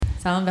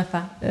Salam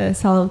Vəfa.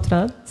 Salam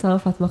Turan, salam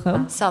Fatma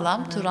xanım.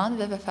 Salam Turan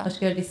və Vəfa. Xoş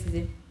gördük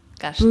sizi.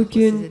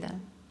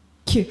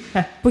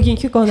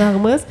 Bugünkü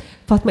qonağımız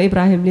Fatma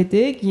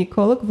İbrahimlidir,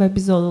 ginekoloq və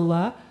biz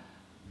onunla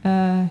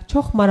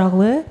çox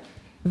maraqlı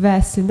və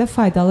əslində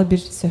faydalı bir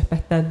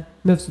söhbətdən,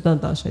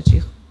 mövzudan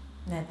danışacağıq.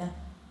 Nədən?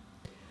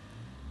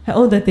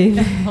 Onu da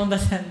deyim. Onu da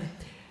sən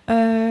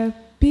de.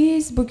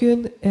 Biz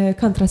bugün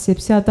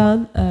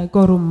kontrasepsiyadan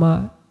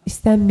qorunma,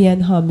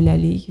 istənməyən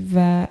hamiləlik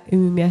və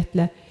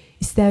ümumiyyətlə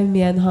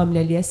istənməyən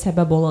hamiləliyə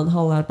səbəb olan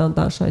hallardan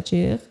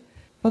danışacağıq.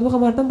 Fatma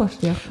xanım, hardan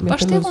başlayaq?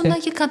 Başlayaq ondan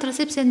ki,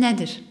 kontrasepsiya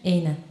nədir?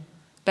 Eynən.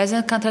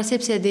 Bəzən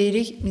kontrasepsiya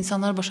deyirik,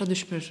 insanlar başa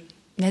düşmür.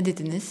 Nə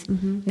dediniz?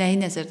 Nəyi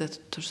nəzərdə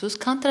tutursunuz?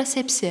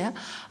 Kontrasepsiya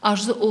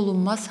arzu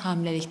olunmaz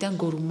hamiləlikdən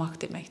qorunmaq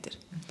deməkdir.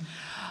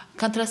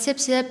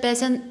 Kontrasepsiya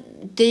bəzən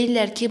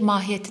deyirlər ki,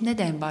 mahiyyəti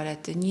nədən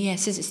ibarətdir? Niyə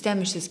siz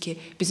istəmirsiniz ki,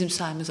 bizim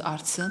sayımız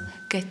artsın?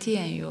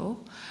 Qətiyyən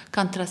yox.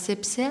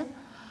 Kontrasepsiya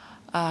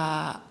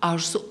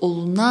arzu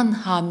olunan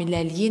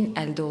hamiləliyin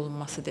əldə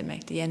olunması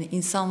deməkdir. Yəni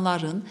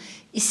insanların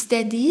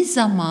istədiyi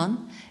zaman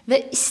və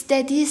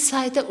istədiyi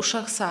sayda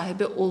uşaq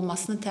sahibi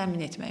olmasını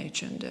təmin etmək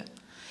üçündür.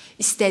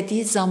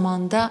 İstədiyi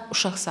zamanda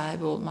uşaq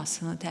sahibi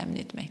olmasını təmin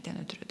etməkdən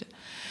ötürüdür.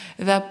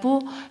 Və bu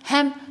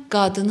həm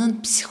qadının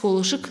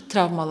psixoloji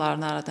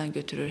travmalarını aradan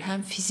götürür,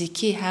 həm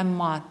fiziki, həm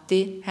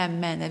maddi, həm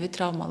mənəvi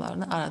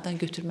travmalarını aradan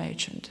götürmək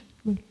üçündür.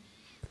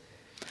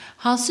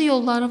 Hansı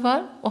yolları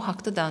var? O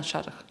haqqda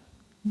danışarıq.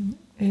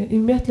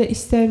 Ümumiyyətlə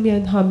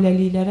istənməyən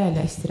hamiləliklərə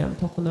hələ istəyirəm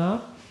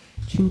toxunaq.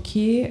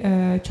 Çünki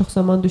çox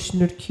zaman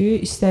düşünür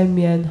ki,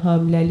 istənməyən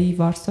hamiləlik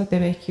varsa,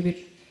 demək ki, bir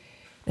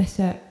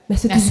nəsə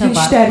düzgün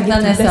işlər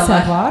nəsə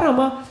var,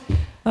 amma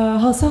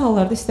hansı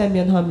hallarda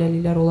istənməyən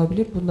hamiləliklər ola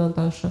bilir? Bundan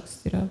danışmaq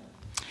istəyirəm.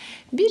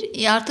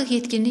 Artıq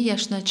yetkinlik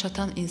yaşına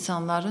çatan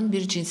insanların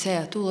bir cinsi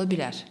həyatı ola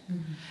bilər.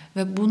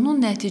 Və bunun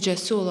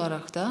nəticəsi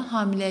olaraq da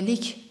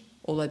hamiləlik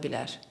ola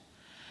bilər.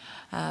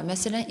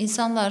 Məsələn,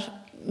 insanlar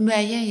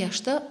müəyyən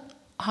yaşda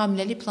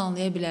hamiləlik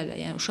planlaya bilərlər,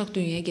 yəni uşaq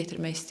dünyaya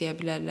gətirmək istəyə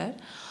bilərlər.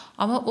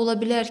 Amma ola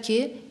bilər ki,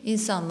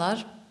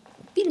 insanlar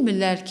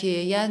bilmirlər ki,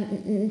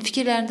 yəni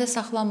fikirlərində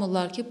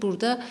saxlamırlar ki,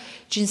 burada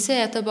cinsi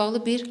həyata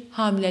bağlı bir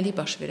hamiləlik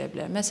baş verə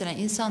bilər. Məsələn,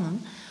 insanın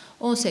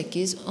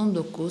 18,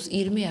 19,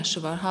 20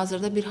 yaşı var,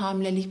 hazırda bir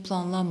hamiləlik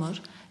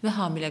planlamır və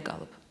hamilə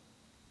qalıb.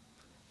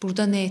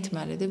 Burada nə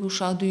etməlidir? Bu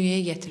uşağı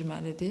dünyaya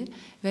gətirməlidir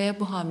və ya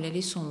bu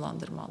hamiləliyi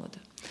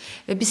sonlandırmalıdır.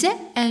 Və bizə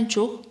ən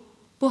çox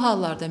bu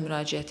hallarda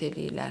müraciət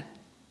edirlər.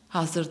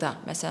 Hazırda,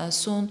 məsələn,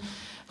 son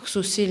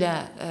xüsusilə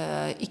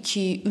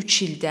 2-3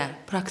 ildə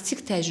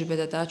praktik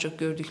təcrübədə daha çox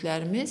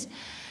gördüklərimiz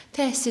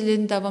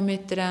təhsilini davam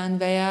etdirən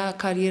və ya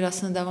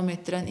karyerasını davam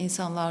etdirən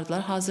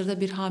insanlardılar. Hazırda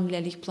bir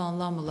hamiləlik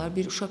planlamırlar,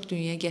 bir uşaq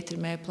dünyaya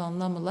gətirməyi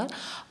planlamırlar.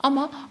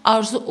 Amma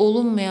arzu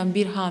olunmayan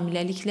bir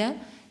hamiləliklə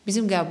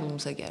bizim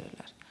qəbulumuza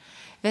gəlirlər.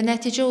 Və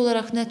nəticə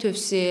olaraq nə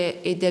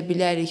tövsiyə edə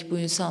bilərik bu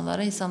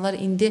insanlara? İnsanlar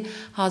indi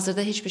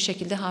hazırda heç bir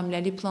şəkildə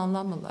hamiləlik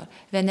planlamırlar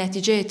və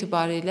nəticə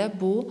etibarilə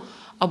bu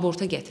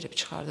aborta gətirib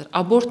çıxardır.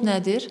 Abort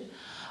nədir?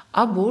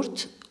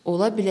 Abort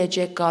ola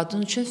biləcək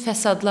qadın üçün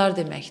fəsadlar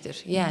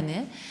deməkdir.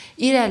 Yəni,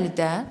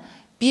 irəlidə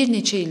bir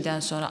neçə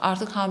ildən sonra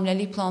artıq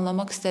hamiləlik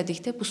planlamaq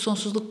istədikdə bu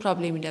sonsuzluq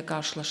problemi ilə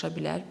qarşılaşa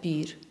bilər.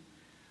 1.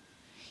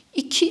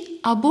 2.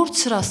 Abort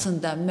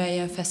sırasında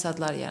müəyyən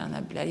fəsadlar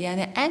yarana bilər.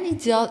 Yəni, ən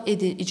ideal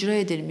icra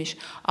edilmiş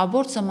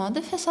abort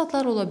zamanında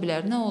fəsadlar ola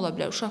bilər. Nə ola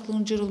bilər?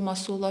 Uşaqlığın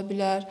cırılması ola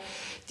bilər,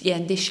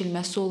 yəni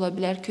deşilməsi ola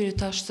bilər,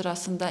 köritaş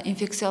sırasında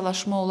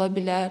infeksiyalaşma ola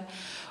bilər,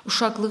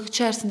 uşaqlıq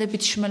içərisində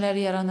bitişmələr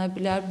yarana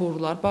bilər,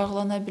 borular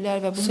bağlana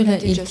bilər və bunun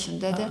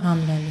nəticəsində də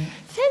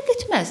fərq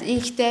etməz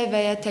ilkdə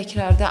və ya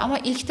təkrarda.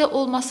 Amma ilkdə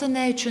olması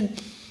nə üçün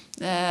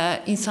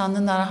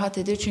insanı narahat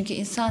edir? Çünki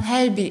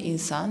hər bir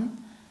insan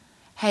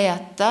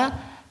həyatda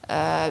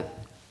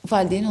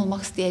valideyn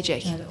olmaq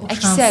istəyəcək.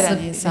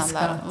 Əksərən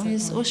insanlar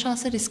o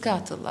şansı riskə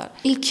atırlar.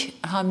 İlk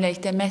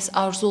hamiləlikdə məhz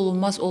arzu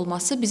olunmaz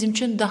olması bizim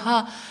üçün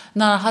daha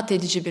narahat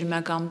edici bir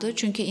məqamdır.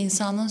 Çünki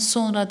insanın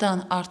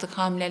sonradan artıq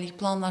hamiləlik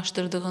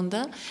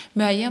planlaşdırdığında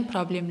müəyyən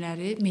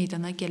problemləri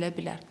meydana gələ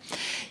bilər.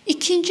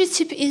 İkinci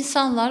tip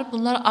insanlar,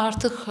 bunlar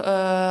artıq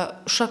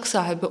uşaq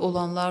sahibi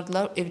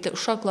olanlardılar, evdə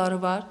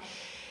uşaqları var.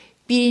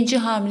 Birinci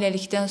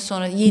hamiləlikdən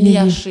sonra yeni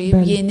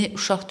yaşayıb, yeni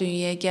uşaq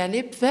dünyaya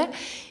gəlib və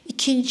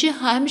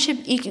həmişə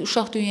ilk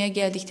uşaq dünyaya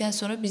gəldikdən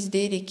sonra biz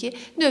deyirik ki,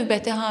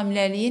 növbəti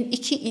hamiləliyin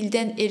 2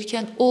 ildən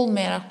erkən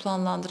olmayaraq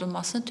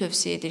planlandırılmasını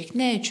tövsiyə edirik.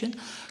 Nə üçün?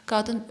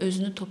 Qadın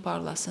özünü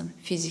toparlasın,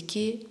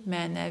 fiziki,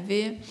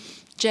 mənəvi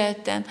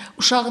cəhətdən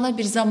uşağına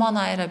bir zaman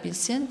ayıra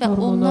bilsin və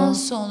ondan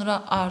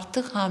sonra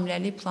artıq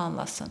hamiləlik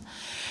planlasın.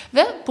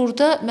 Və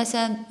burada,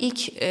 məsələn,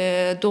 ilk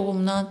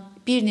doğumdan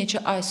bir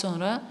neçə ay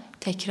sonra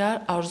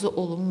təkrar arzu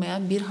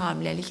olunmayan bir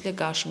hamiləliklə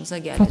qarşımıza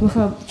gəlir. Fatma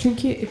xanım,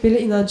 çünki belə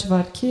inanc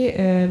var ki,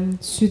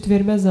 süd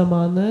vermə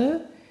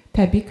zamanı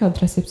təbii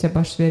kontrasepsiya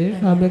baş verir,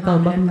 hamilə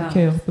qalmaq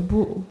mümkün yoxdur.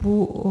 Bu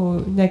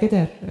nə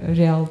qədər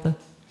realdır?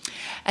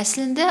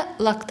 Əslində,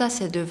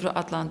 laktasiya dövrü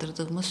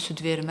adlandırdığımız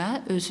süd vermə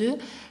özü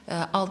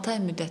 6 ay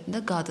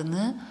müddətində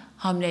qadını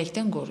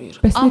hamiləlikdən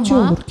qoruyur. Bəs necə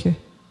olur ki?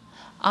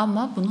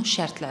 Amma bunun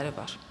şərtləri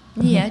var.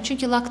 Niyə?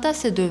 Çünki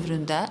laktasiya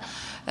dövründə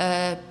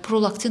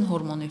prolaktin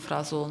hormonu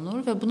ifraz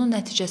olunur və bunun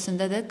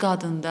nəticəsində də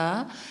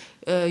qadında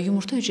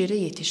yumurta hüceyrə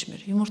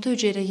yetişmir. Yumurta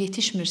hüceyrə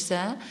yetişmirsə,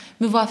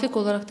 müvafiq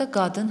olaraq da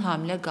qadın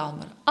hamilə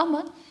qalmır.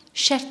 Amma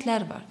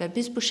şərtlər var və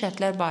biz bu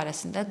şərtlər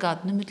barəsində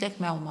qadını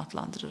mütləq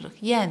məlumatlandırırıq.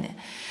 Yəni,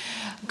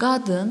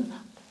 qadın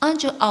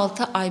ancaq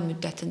 6 ay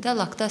müddətində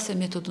laktasiya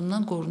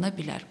metodundan qoruna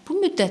bilər. Bu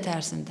müddət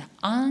ərzində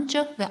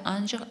ancaq və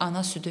ancaq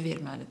ana südü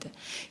verməlidir.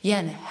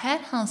 Yəni,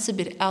 hər hansı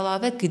bir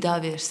əlavə qida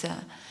versə,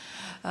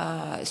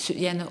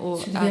 yəni o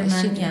süd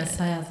vermənin yəni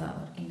say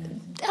azalır.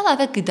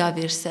 Əlavə qida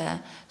versə,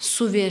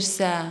 su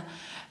versə,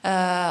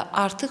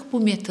 artıq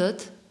bu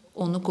metod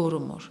onu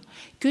qorumur.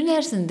 Gün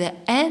ərzində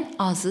ən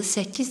azı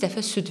 8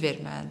 dəfə süd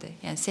verməlidir.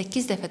 Yəni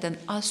 8 dəfədən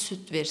az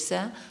süd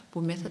versə,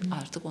 bu metod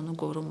artıq onu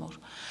qorumur.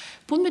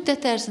 Bu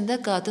müddət ərzində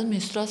qadın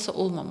menstruasiya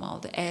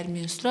olmamalıdır. Əgər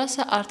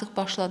menstruasiya artıq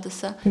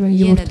başladısa,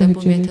 yenə də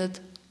bu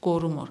metod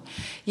qorumur.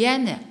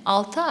 Yəni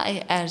 6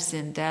 ay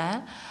ərzində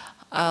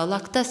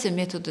laktasiya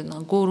metodu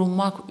ilə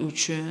qorunmaq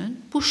üçün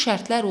bu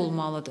şərtlər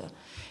olmalıdır.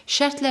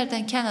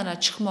 Şərtlərdən kənara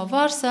çıxma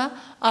varsa,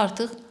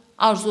 artıq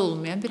arzu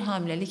olunmayan bir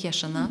hamiləlik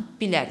yaşana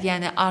bilər.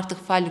 Yəni artıq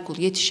folikul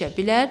yetişə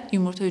bilər,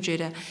 yumurta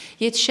hüceyrə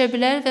yetişə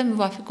bilər və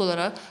müvafiq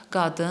olaraq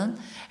qadın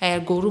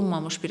əgər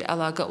qorunmamış bir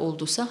əlaqə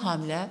oldusa,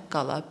 hamilə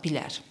qala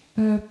bilər.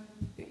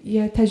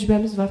 Yəni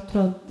təcrübəmiz var.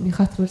 Turan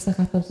xatırlayırsa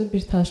xatırlamırsın,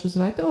 bir tanışımız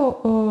vardı.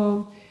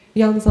 O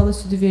yalnız ana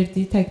südü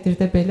verdiyi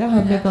təqdirdə belə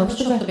hamilə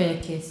qalmışdı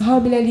və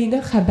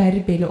hamiləliyindən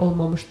xəbəri belə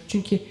olmamışdı.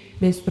 Çünki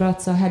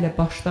menstruasiya hələ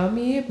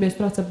başlamayıb,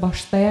 menstruasiya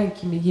başlayan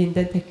kimi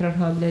yenidən təkrar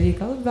hamiləlik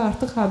qalıb və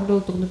artıq hamilə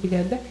olduğunu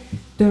biləndə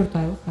 4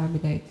 aylıq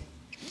hamilə idi.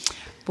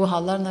 Bu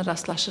hallarla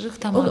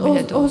rastlaşırıq, tamamilə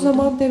doğrudur. O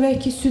zaman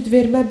demək ki, süd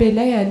vermə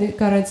belə, yəni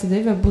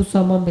qarantiyadır və bu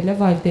zaman belə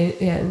valideyn,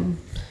 yəni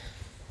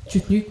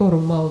cütlük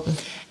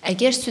qorunmalıdır.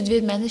 Əgər süd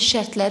vermənin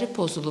şərtləri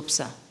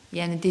pozulubsa,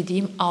 yəni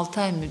dediyim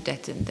 6 ay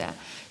müddətində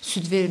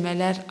süd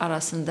vermələr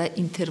arasında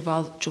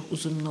interval çox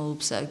uzun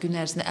olubsa, gün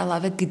ərzində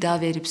əlavə qida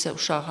veribsə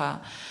uşağa,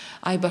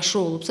 aybaşı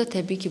olubsa,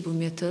 təbii ki, bu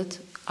metod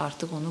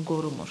artıq onu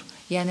qorumur.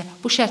 Yəni,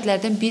 bu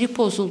şərtlərdən biri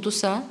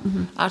pozuldusa,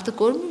 artıq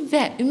qorumur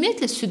və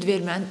ümumiyyətlə süd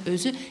vermənin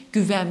özü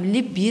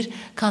güvəmli bir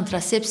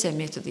kontrasepsiya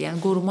metodu,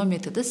 yəni qoruma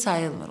metodu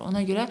sayılmır.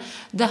 Ona görə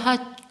daha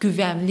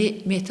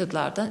güvəmli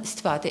metodlardan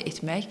istifadə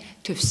etmək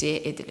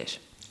tövsiyə edilir.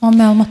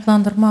 Amma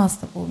məlumatlandırma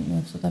azdır bu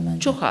mövzuda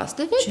məncə. Çox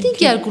azdır və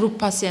digər qrup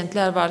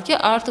pasiyentlər var ki,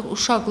 artıq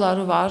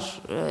uşaqları var,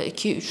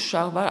 2-3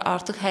 uşaq var,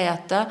 artıq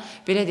həyatda,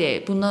 belə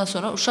deyək, bundan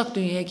sonra uşaq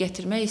dünyaya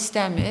gətirmək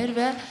istəmir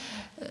və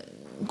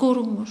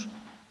qorunmur.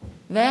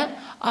 Və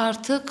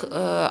artıq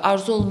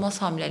arzu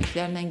olunmaz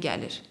hamiləliklərlə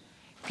gəlir.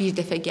 Bir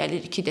dəfə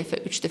gəlir, 2 dəfə,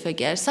 3 dəfə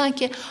gəlir.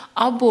 Sanki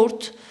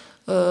abort,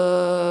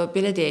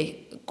 belə deyək,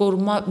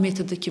 qoruma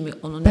metodu kimi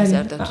onu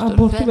nəzərdə tutur.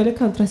 Abortu belə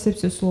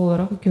kontrasepsiya üsulu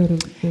olaraq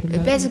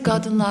görürlər. Bəzi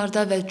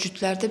qadınlarda və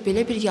cütlərdə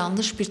belə bir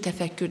yanlış bir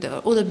təfəkkür də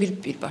var. O da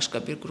başqa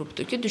bir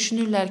qrupdur ki,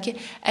 düşünürlər ki,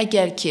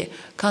 əgər ki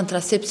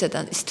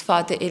kontrasepsiyadan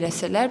istifadə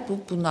eləsələr,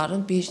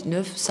 bunların bir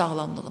növ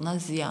sağlamlığına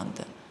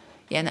ziyandır.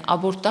 Yəni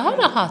abort daha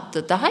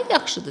rahatdır, daha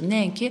yaxşıdır,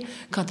 nəinki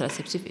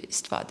kontrasepsiv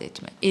istifadə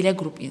etmək. Elə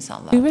qrup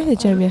insanlar.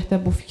 Ümumiyyətlə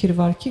cəmiyyətdə bu fikir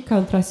var ki,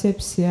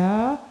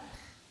 kontrasepsiya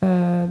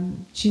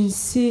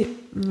cinsi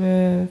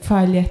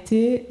fəaliyyəti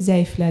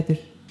zəiflədir.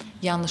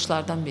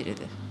 Yanlışlardan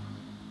biridir.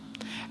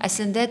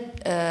 Əslində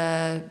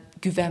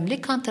güvəmli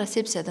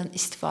kontrasepsiyadan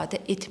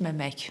istifadə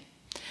etməmək,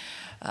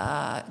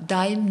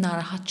 daim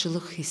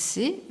narahatçılıq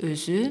hissi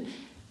özü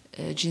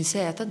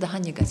cinsi həyata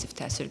daha neqativ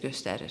təsir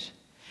göstərir.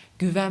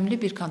 Güvəmli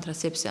bir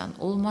kontrasepsiyanın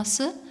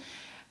olması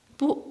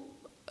bu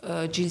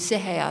cinsi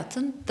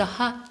həyatın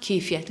daha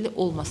keyfiyyətli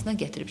olmasına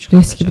gətirib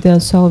çıxaracaq. Riskli bir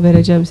dənə sual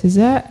verəcəm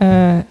sizə.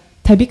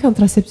 Təbii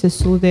kontrasepsiya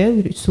üsulu deyən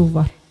bir üsul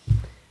var.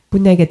 Bu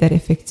nə qədər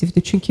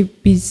effektivdir? Çünki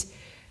biz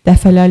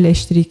dəfələrlə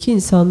eşidirik ki,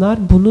 insanlar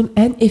bunun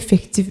ən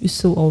effektiv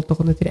üsul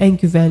olduğunu deyir, ən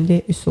güvənli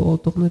üsul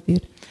olduğunu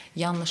deyir.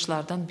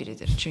 Yanlışlardan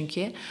biridir.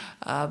 Çünki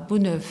bu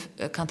növ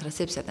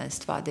kontrasepsiyadan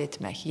istifadə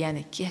etmək,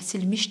 yəni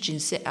kəsilmiş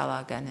cinsi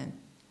əlaqənin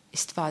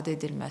istifadə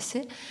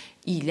edilməsi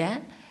ilə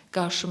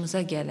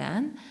qarşımıza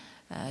gələn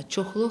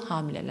çoxlu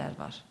hamilələr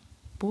var.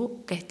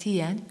 Bu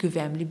qətiyyən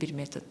güvəmli bir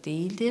metod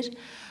deyildir.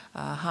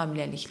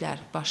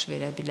 Hamiləliklər baş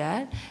verə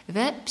bilər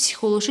və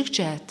psixoloji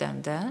cəhətdən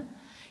də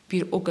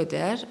bir o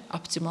qədər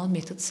optimal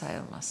metod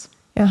sayılmaz.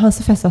 Yəni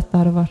hansı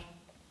fəsadları var?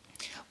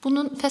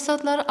 Bunun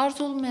fəsadları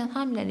arzu olunmayan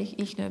hamiləlik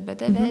ilk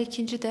növbədə və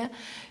ikinci də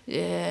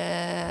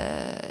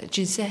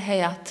cinsi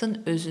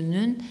həyatın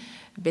özünün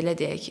belə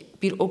deyək,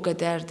 bir o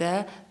qədər də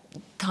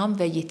tam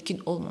və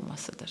yetkin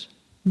olmamasıdır.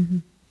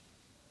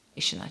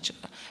 İşin açığı.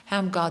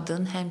 Həm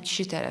qadın, həm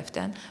kişi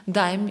tərəfdən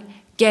daim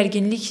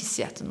gərginlik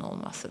hissiyatının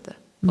olmasıdır.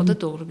 O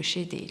da doğru bir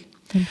şey deyil.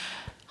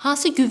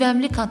 Hansı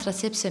güvəmli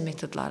kontrasepsiya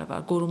metodları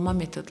var, qorunma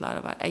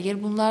metodları var? Əgər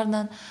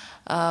bunlarla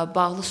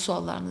bağlı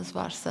suallarınız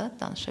varsa,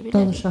 danışa bilərik.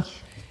 Danışaq.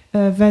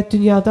 Və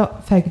dünyada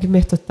fərqli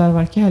metodlar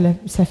var ki, hələ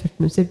səhv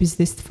etmirəmsə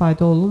bizdə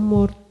istifadə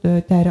olunmur,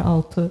 dəri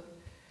altı.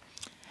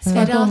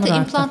 Spirallı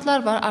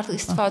implantlar var, artıq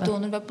istifadə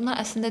olunur və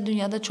bunlar əslində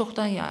dünyada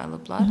çoxdan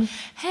yayılıblar.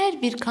 Hər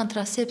bir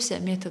kontrasepsiya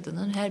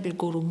metodunun, hər bir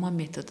qorunma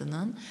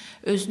metodunun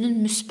özünün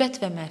müsbət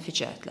və mənfi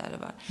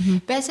cəhətləri var.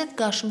 Bəzən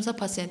qarşımıza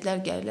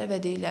pasientlər gəlirlər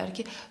və deyirlər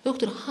ki,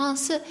 doktor,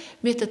 hansı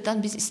metoddan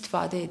biz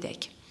istifadə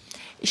edək?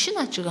 İşin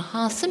açığı,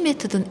 hansı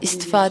metodun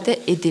istifadə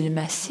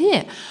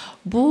edilməsi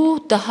bu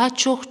daha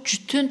çox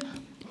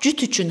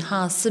cüt üçün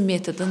hansı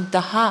metodun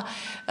daha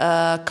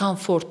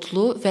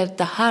komfortlu və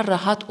daha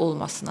rahat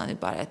olmasından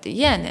ibarətdir.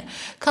 Yəni,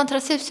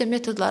 kontrasepsiya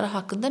metodları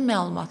haqqında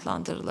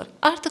məlumatlandırılır.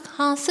 Artıq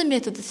hansı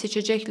metodu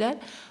seçəcəklər,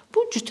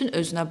 bu cütün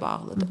özünə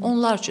bağlıdır.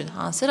 Onlar üçün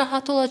hansı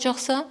rahat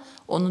olacaqsa,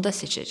 onu da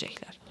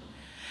seçəcəklər.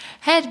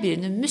 Hər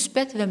birinin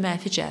müsbət və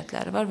mənfi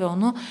cəhətləri var və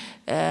onu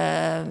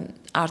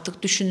artıq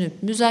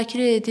düşünüb,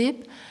 müzakirə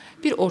edib,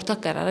 bir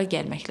ortaq qərara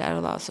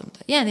gəlməkləri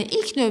lazımdır. Yəni,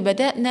 ilk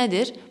növbədə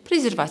nədir?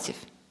 Prezervativ.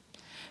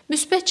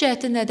 Müsbət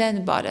cəhəti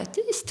nədən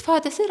ibarətdir?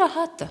 İstifadəsi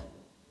rahatdır.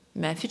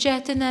 Mənfi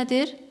cəhəti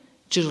nədir?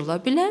 Cırıla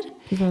bilər.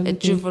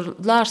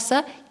 Cırılarsa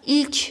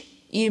ilk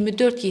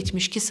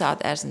 24-72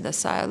 saat ərzində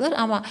sayılır,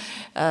 amma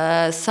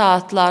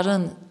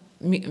saatların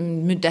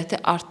müddəti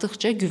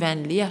artdıqca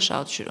güvənliyi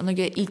aşağı düşür. Ona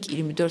görə ilk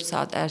 24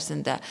 saat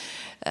ərzində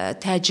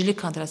təcili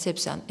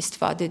kontrasepsiyanın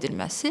istifadə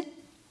edilməsi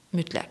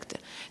mütləqdir.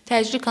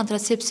 Təcili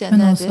kontrasepsiya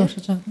nədir?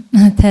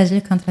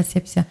 Təcili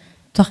kontrasepsiya,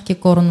 tutaq ki,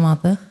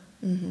 qorunmadıq.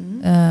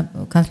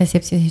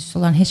 Kontrasepsiya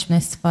üsullarının heç birinə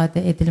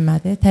istifadə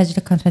edilmədi.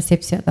 Təcili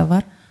kontrasepsiya da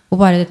var. Bu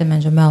barədə də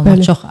məncə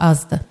məlumat çox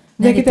azdır.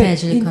 Nədir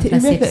təcili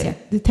kontrasepsiya?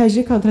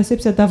 Təcili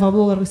kontrasepsiya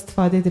davamlı olaraq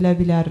istifadə edilə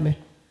bilərmi?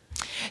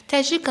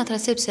 Təcili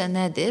kontrasepsiya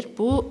nədir?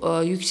 Bu,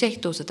 yüksək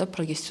dozada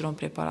progesteron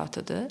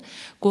preparatıdır.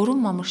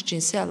 Qorunmamış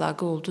cinsi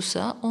əlaqə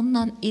oldusa,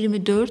 onunla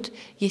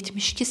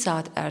 24-72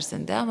 saat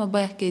ərzində, amma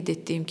bayaq qeyd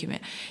etdiyim kimi,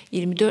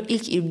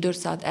 ilk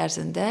 24 saat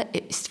ərzində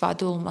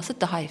istifadə olunması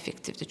daha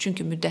effektivdir.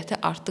 Çünki müddəti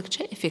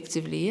artdıqca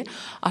effektivliyi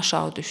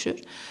aşağı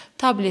düşür.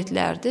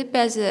 Tabletlərdir.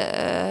 Bəzi,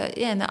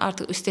 yəni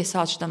artıq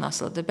istehsalçıdan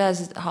asılıdır.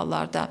 Bəzi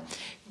hallarda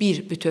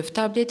bir bütöv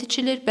tablet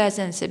içilir,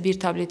 bəzən isə bir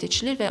tablet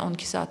içilir və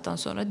 12 saatdan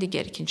sonra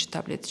digər ikinci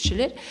tablet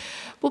içilir.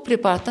 Bu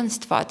preparatdan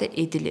istifadə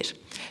edilir.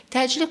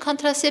 Təcili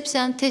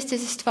kontrasepsiyanı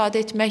tez-tez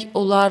istifadə etmək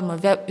olarmı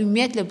və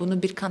ümumiyyətlə bunu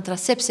bir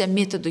kontrasepsiya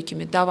metodu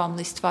kimi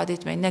davamlı istifadə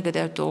etmək nə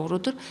qədər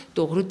doğrudur?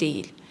 Doğru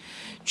deyil.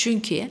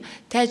 Çünki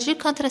təcili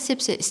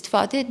kontrasepsiya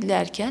istifadə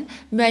edilərkən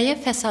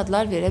müəyyən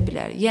fəsadlar verə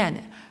bilər.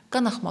 Yəni,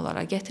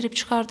 qanaxmalara gətirib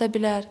çıxarda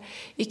bilər.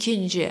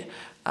 İkinci,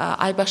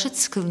 aybaşı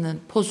siklinin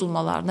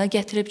pozulmalarına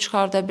gətirib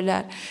çıxarda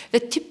bilər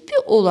və tibbi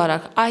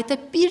olaraq ayda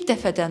bir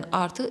dəfədən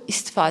artıq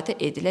istifadə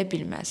edilə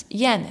bilməz.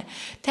 Yəni,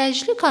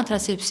 təcili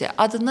kontrasepsiya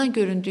adından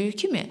göründüyü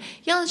kimi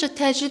yalnızca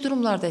təcili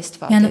durumlarda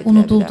istifadə edilə bilər. Yəni,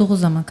 unudulduğu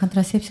zaman,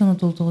 kontrasepsiya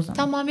unudulduğu zaman.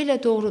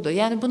 Tamamilə doğrudur.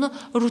 Yəni, bunu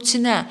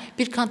rutinə,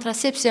 bir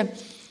kontrasepsiya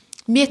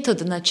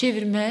metoduna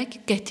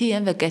çevirmək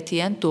qətiyyən və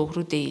qətiyyən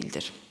doğru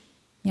deyildir.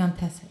 Yan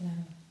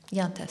təsirləri.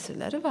 Yan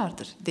təsirləri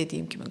vardır.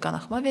 Dediyim kimi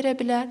qanaxma verə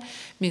bilər,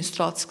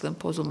 menstrual siklin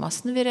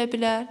pozulmasını verə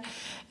bilər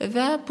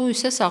və bu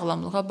isə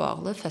sağlamlığa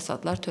bağlı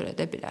fəsadlar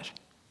törədə bilər.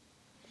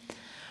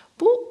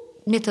 Bu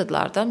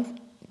metodlardan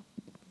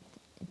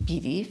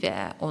biri və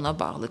ona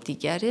bağlı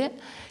digəri.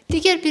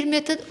 Digər bir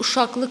metod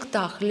uşaqlıq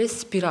daxili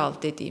spiral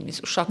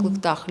dediyimiz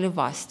uşaqlıq daxili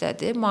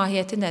vasitədir.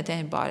 Mahiyyəti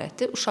nədən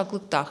ibarətdir?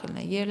 Uşaqlıq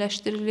daxilinə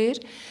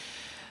yerləşdirilir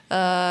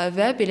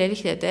və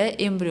beləliklə də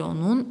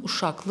embrionun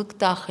uşaqlıq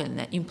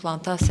daxilinə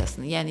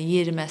implantasiyasını, yəni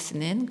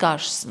yeriməsinin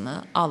qarşısını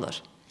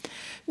alır.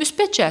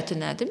 Müsbət cəhəti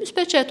nədir?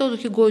 Müsbət cəhəti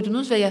odur ki,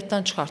 qoydunuz və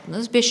yaddan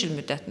çıxartdınız, 5 il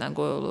müddətinə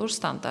qoyulur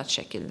standart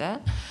şəkildə.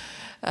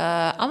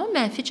 Amma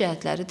mənfi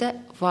cəhətləri də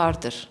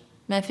vardır.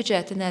 Mənfi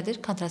cəhəti nədir?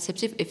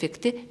 Kontraseptiv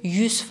effekti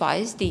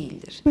 100%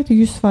 deyildir.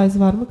 100%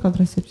 varmı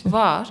kontrasepsiya?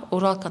 Var,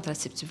 oral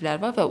kontraseptivlər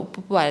var və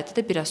bu barədə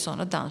də biraz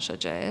sonra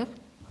danışacağıq.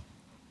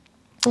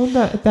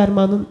 Onda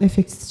dərmanın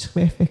effektsiz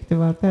çıxma effekti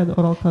var da, yəni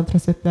oral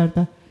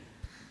kontraseptlərdə.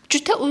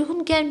 Cütə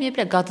uyğun gəlməyə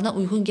bilər, qadına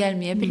uyğun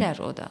gəlməyə bilər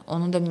o da.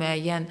 Onun da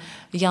müəyyən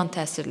yan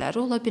təsirləri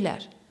ola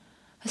bilər.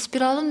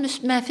 Spiralın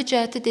mənfi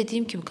cəhəti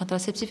dediyim kimi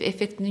kontraseptiv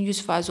effektinin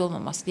 100%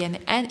 olmaması, yəni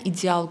ən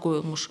ideal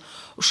qoyulmuş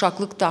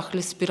uşaqlıq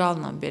daxili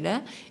spiralla belə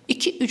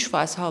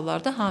 2-3%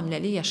 hallarda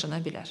hamiləlik yaşana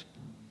bilər.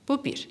 Bu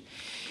bir.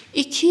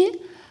 2.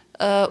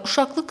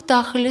 Uşaqlıq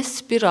daxili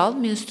spiral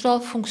menstrual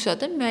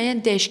funksiyada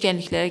müəyyən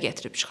dəyişkənliklərə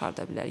gətirib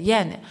çıxarda bilər.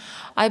 Yəni,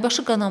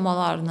 aybaşı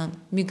qanamalarının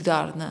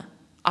miqdarını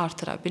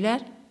artıra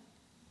bilər.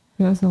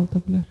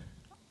 Azalda bilər.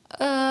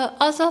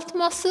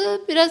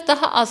 Azaltması biraz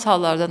daha az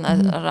hallardan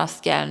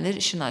rast gəlinir,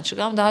 işin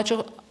açığı, amma daha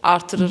çox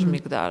artırır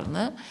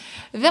miqdarını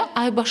və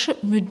aybaşı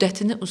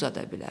müddətini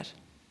uzada bilər.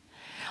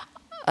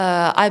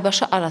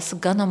 Aybaşı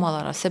arası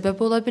qanamalara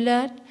səbəb ola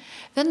bilər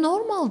və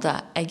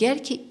normalda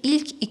əgər ki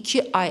ilk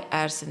 2 ay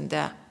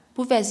ərzində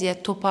bu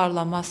vəziyyət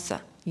toparlamazsa,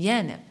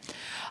 yəni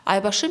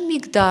aybaşı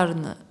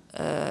miqdarını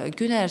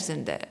gün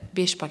ərzində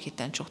 5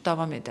 paketdən çox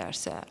davam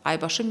edərsə,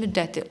 aybaşı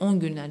müddəti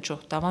 10 gündən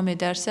çox davam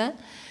edərsə,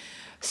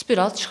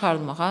 spiral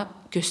çıxarılmağa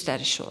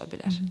göstəriş ola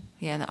bilər.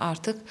 Yəni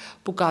artıq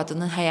bu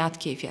qadının həyat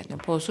keyfiyyətini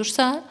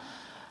pozursa,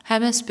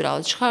 həmin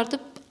spiralı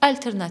çıxardıb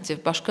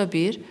alternativ başqa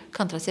bir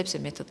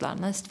kontrasepsiya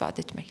metodlarından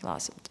istifadə etmək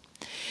lazımdır.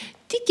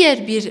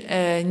 Digər bir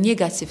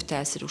neqativ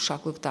təsiri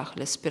uşaqlıq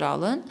daxili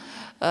spiralın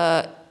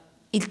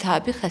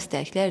iltihabi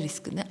xəstəliklər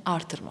riskini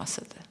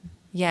artırmasıdır.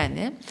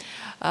 Yəni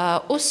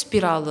o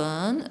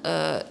spiralın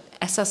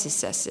əsas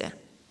hissəsi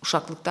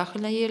uşaqlıq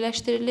daxilinə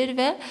yerləşdirilir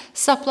və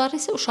sapları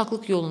isə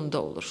uşaqlıq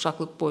yolunda olur,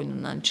 uşaqlıq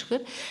boynundan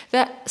çıxır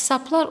və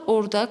saplar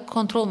orada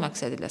kontrol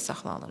məqsədi ilə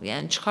saxlanılır.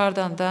 Yəni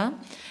çıxardanda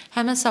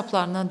həmin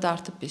saplarından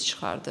dartıb biz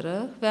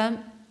çıxardırıq və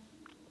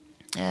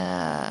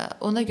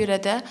ona görə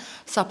də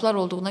saplar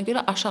olduğuna görə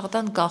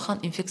aşağıdan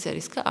qalxan infeksiya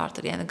riski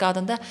artır. Yəni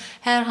qadında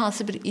hər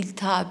hansı bir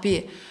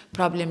iltihabi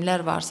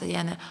problemlər varsa,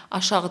 yəni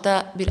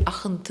aşağıda bir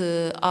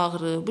axıntı,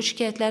 ağrı, bu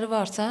şikayətləri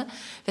varsa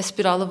və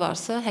spiralı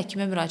varsa,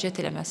 həkimə müraciət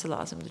eləməsi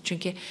lazımdır.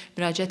 Çünki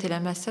müraciət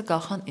eləməzsə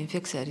qalxan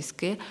infeksiya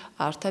riski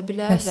arta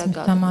bilər və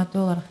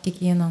mütəmadi olaraq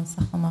gigiyenanı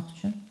saxlamaq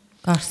üçün,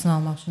 qarşısını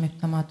almaq üçün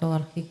mütəmadi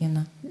olaraq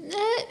gigiyena.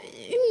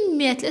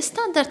 Ümumiyyətlə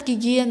standart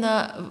gigiyena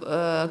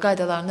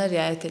qaydalarına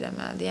riayət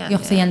eləməlidir. Yəni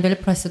yoxsa yəni belə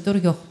prosedur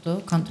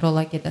yoxdur,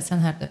 kontrola gedəsən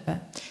hər dəfə.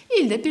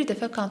 İldə bir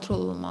dəfə kontrol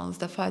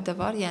olunmağınızda fayda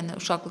var. Yəni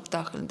uşaqlıq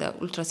daxilində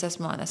ultrasəs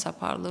müayinəsi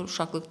aparılır,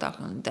 uşaqlıq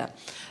daxilində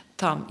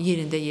tam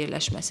yerində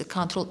yerləşməsi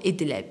kontrol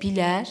edilə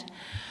bilər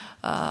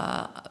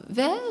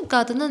və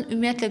qadının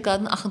ümumiyyətlə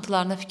qadın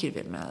axıntılarına fikir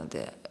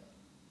verməlidir.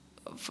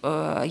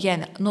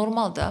 Yəni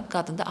normalda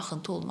qadında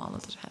axıntı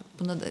olmalıdır.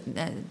 Bunu da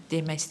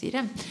demək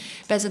istəyirəm.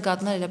 Bəzi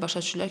qadınlar elə başa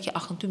düşürlər ki,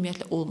 axıntı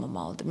ümumiyyətlə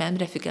olmamalıdır. Mənim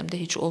rəfiqəmdə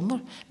heç olmur,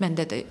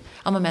 məndə də,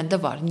 amma məndə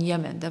var. Niyə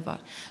məndə var?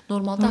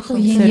 Normalda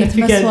axıntı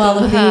yeniyetmə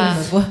sualı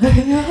deyilmi bu?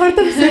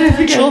 Harda bizə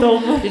rəfiqəmdə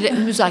olmur? Çox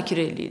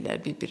müzakirə eləyirlər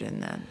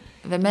bir-birindən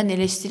və mən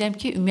elə istəyirəm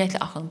ki, ümumiyyətlə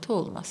axıntı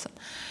olmasın.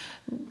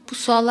 Bu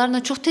suallarla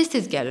çox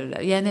tez-tez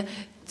gəlirlər. Yəni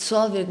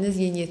sual verdiniz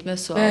yeniyetmə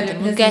sualıdır.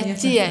 Bu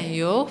qətiyyən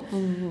yox.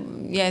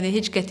 Yəni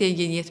heç qətiyyən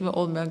yeniyetmə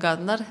olmayan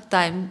qadınlar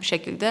daimi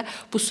şəkildə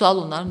bu sual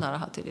onları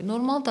narahat edir.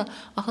 Normalda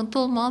axıntı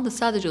olmalıdır.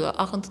 Sadəcə olaraq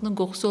axıntının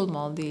qoxusu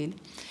olmalı deyil.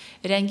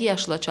 Rəngi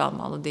yaşıla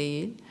çalmalı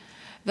deyil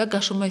və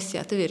qaşınma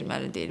hissiyatı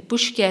verməli deyil. Bu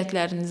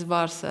şikayətləriniz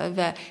varsa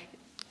və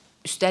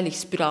üstəlik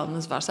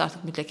spiralınız varsa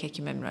artıq mütləq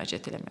həkimə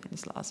müraciət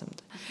etməyiniz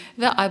lazımdır.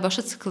 Və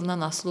aybaşı siklından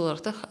asılı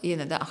olaraq da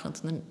yenə də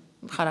axıntının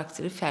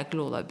xarakteri fərqli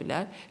ola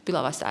bilər.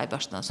 Bilavasitə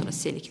aybaşından sonra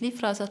selikli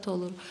ifrazat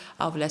olur.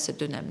 Ovulyasiya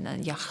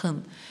dönəmindən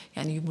yaxın,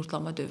 yəni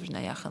yumurtlama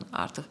dövrünə yaxın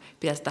artıq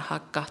biraz daha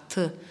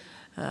qatı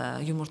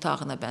yumurta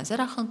ağına bənzər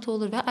axıntı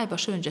olur və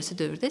aybaşı öncəsi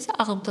dövrdə isə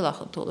ağımtıl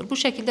axıntı olur. Bu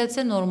şəkildə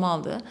isə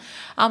normaldır.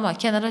 Amma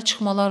kənara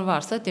çıxmalar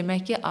varsa,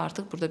 demək ki,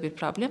 artıq burada bir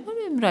problem var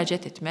və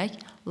müraciət etmək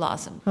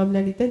lazımdır.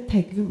 Hamiləlikdən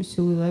təqvim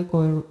üsulu ilə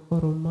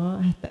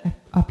qorunma, hətta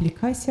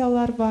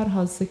aplikasiyalar var,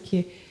 hansı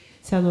ki,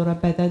 sən ora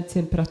bədən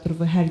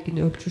temperaturu hər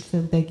gün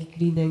ölçürsən,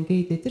 dəqiqliklə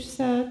qeyd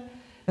edirsən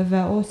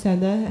və o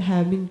sənə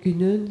həmin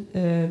günün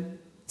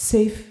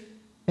safe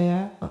və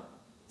ya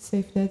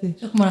safe nədir?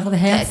 Çox maraqlıdır.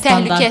 Həyat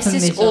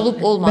təhlükəsiz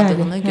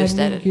olub-olmadığını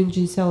göstərir. Həmin gün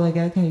cinsel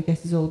əlaqənin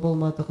təhlükəsiz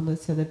olub-olmadığını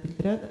sənə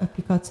bildirən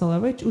aplikasiyalar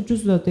var. Heç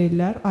ucuz da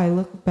deyirlər.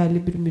 Aylıq bəlli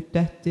bir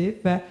müddətdir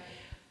və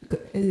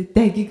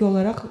dəqiq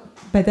olaraq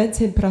bədən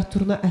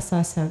temperaturuna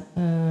əsasən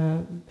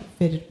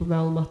verir bu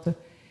məlumatı.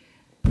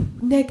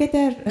 Nə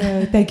qədər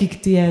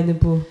dəqiqdir yəni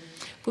bu?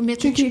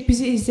 Çünki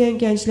bizi izləyən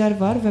gənclər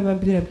var və mən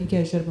bilirəm ki,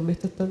 gənclər bu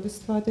metoddan da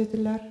istifadə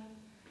edirlər.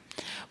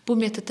 Bu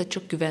metod da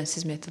çox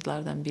güvənsiz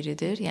metodlardan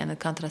biridir. Yəni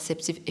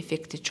kontraseptiv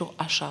effekti çox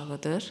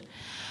aşağıdır.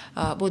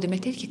 Bu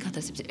demək deyil ki,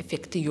 kontraseptiv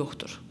effekti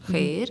yoxdur.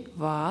 Xeyr,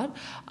 var,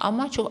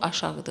 amma çox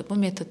aşağıdır. Bu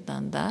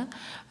metoddan da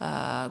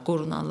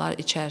qorunanlar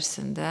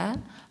içərisində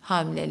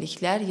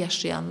hamiləliklər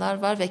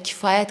yaşayanlar var və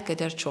kifayət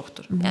qədər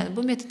çoxdur. Yəni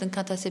bu metodun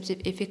kontraseptiv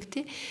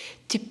effekti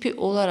tippi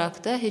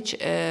olaraq da heç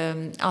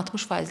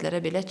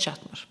 60%-lərə belə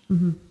çatmır.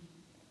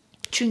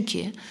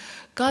 Çünki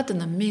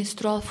qadının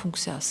menstrual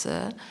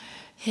funksiyası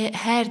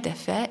hər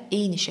dəfə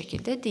eyni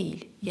şəkildə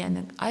deyil.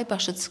 Yəni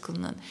aybaşı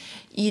siklının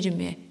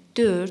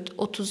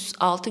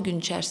 24-36 gün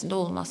içərisində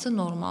olması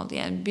normaldır.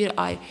 Yəni bir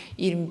ay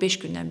 25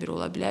 gündən bir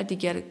ola bilər,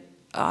 digər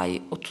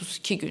ay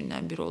 32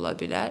 gündən bir ola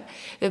bilər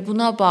və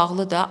buna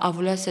bağlı da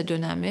ovulyasiya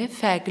dönəmi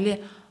fərqli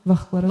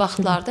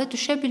vaxtlarda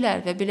düşə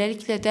bilər və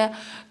beləliklə də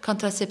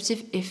kontraseptiv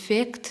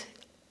effekt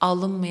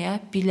alınmaya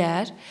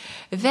bilər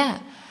və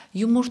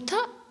yumurta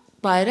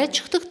bayıra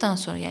çıxdıqdan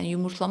sonra, yəni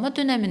yumurtlama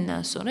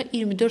dönəmindən sonra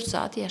 24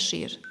 saat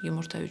yaşayır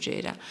yumurta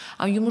hüceyrə.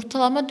 Amma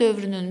yumurtlama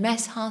dövrünün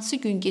məhz hansı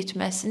gün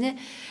getməsini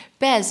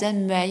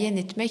bəzən müəyyən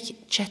etmək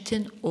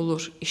çətin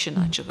olur işin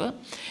açığı.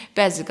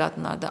 Bəzi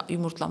qadınlarda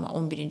yumurtlama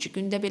 11-ci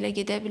gündə belə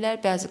gedə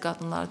bilər, bəzi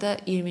qadınlarda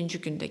 20-ci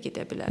gündə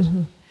gedə bilər.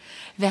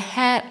 Və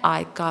hər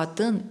ay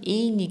qadın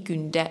eyni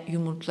gündə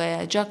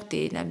yumurtlayacaq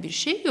deyilən bir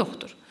şey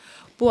yoxdur.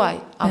 Bu ay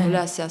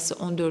ovulyasiyası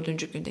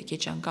 14-cü gündə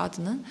keçən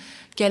qadının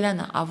gələn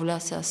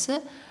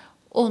ovulyasiyası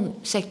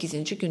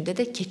 18-ci gündə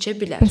də keçə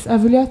bilər. Bəs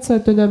ovulyasiya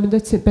dönəmində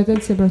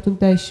bədən temperaturunun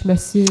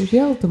dəyişməsi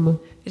realdırmı?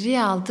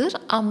 Realdır,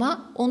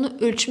 amma onu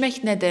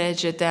ölçmək nə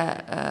dərəcədə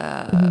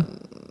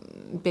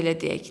belə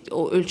deyək,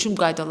 o ölçüm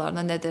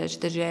qaydalarına nə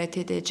dərəcədə riayət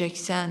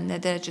edəcəksən, nə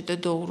dərəcədə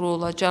doğru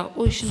olacaq,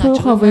 o işin açığı.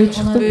 Soyuq havaya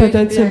çıxdı,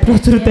 bədən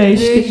temperaturu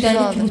dəyişdi.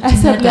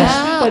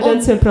 Əsəbləşdi,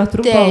 bədən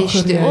temperaturu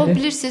qalxır yəni. O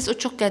bilirsiniz, o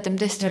çox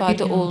qədimdə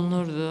istifadə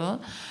olunurdu.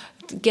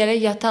 Gərək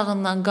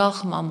yatağından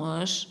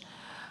qalxmamış,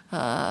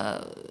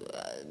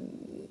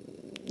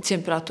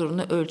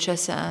 temperaturunu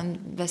ölçəsən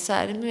və s.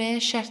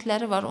 müəyyən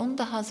şərtləri var. Onu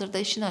da hazırda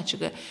işin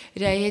açığı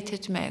riayət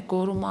etmək,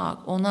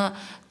 qorumaq, ona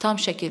tam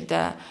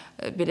şəkildə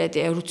belə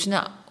deyək,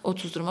 rutinə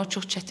oturtdurmaq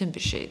çox çətin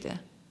bir şeydir.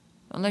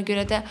 Ona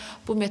görə də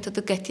bu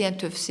metodu qətiyyən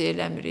tövsiyə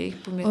eləmirik.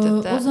 Bu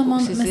metodda o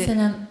zaman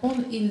məsələn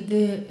 10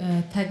 ildir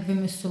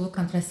təqvim üsulu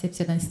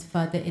kontrasepsiyadan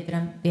istifadə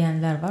edirəm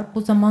deyənlər var.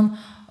 Bu zaman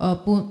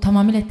bu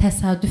tamamilə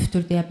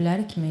təsadüfdür deyə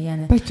bilərikmi?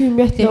 Yəni bəlkə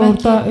ümumiyyətlə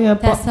orada yəni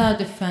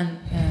təsadüfən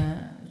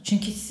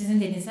çünki sizin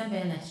dediyinizdən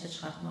belə nəticə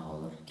çıxartmaq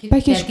olur ki,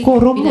 bəlkə heç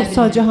qorunmur,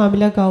 sadəcə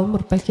hamilə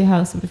qalmır, bəlkə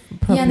hansı bir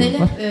problem yəni,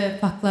 var. Yəni elə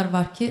faktlar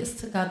var ki,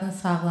 qadın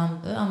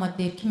sağlamdır, amma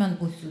deyir ki, mən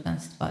bu üsuldan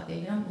istifadə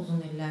edirəm uzun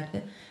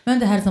illərdir. Mən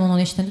də hər zaman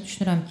onu eşidəndə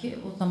düşünürəm ki,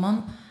 o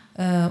zaman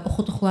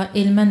oxuduqları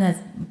elmə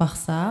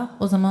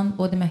baxsaq, o zaman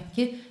o deməkdir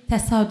ki,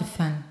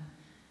 təsadüfən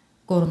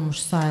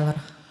qorunmuş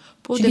sayılır.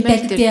 Bu çünki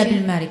deməkdir deyə ki,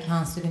 bilmərik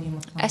hansı gün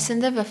yumurtlanır.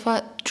 Əslində Vəfa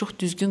çox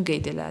düzgün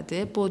qeyd elədi.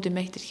 Bu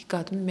deməkdir ki,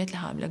 qadın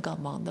ümumiyyətlə hamilə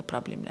qalmağında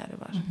problemləri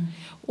var.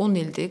 10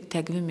 ildir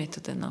təqvim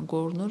metodu ilə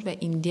qorunur və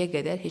indiyə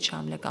qədər heç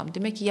hamilə qalmır.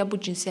 Demək ki, ya bu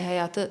cinsi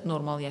həyatı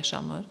normal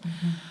yaşamır,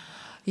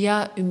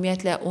 ya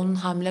ümumiyyətlə onun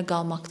hamilə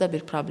qalmaqda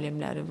bir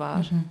problemləri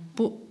var.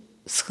 Bu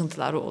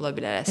sıxıntıları ola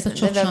bilər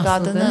əslində və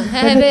qadının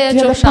və ya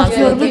çox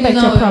şanslıdır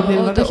bəlkə problem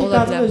var. Bəlkə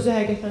qadın özü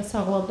həqiqətən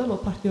sağlamdır, amma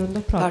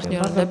partnyorunda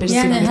problem var.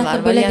 Yəni hətta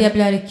belə deyə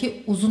bilərik ki,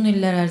 uzun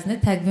illər ərzində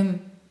təqvim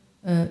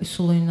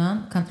üsulu ilə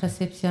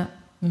kontrasepsiya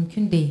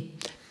mümkün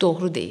deyil.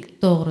 Doğru deyil.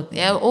 Doğru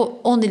deyil. Yəni o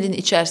 10 ilin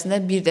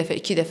içərisində bir dəfə,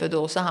 2 dəfə də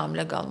olsa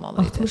hamilə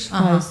qalmalıdır.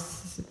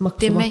 60%,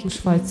 maksimum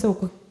 60% isə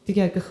o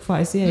digər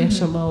 40%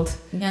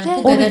 yaşamalıdır. Yəni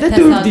bu qədər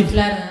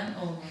təsadüflərlə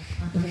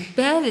olmaz.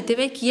 Bəli,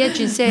 demək ki, ya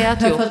cinsi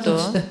həyat yoxdur.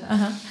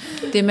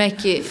 Demək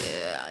ki,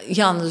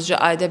 yalnızca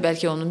ayda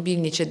bəlkə onun bir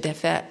neçə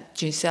dəfə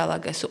cinsi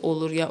əlaqəsi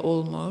olur ya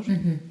olmur.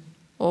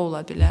 O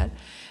ola bilər.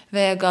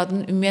 Və ya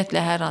qadının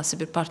ümumiyyətlə hər hansı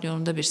bir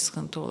partnyorunda bir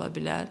sıxıntı ola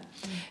bilər.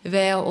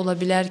 Və ya ola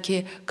bilər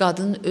ki,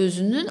 qadının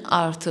özünün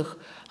artıq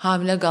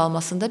hamilə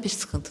qalmasında bir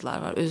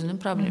sıxıntılar var,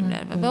 özünün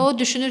problemləri var. Və o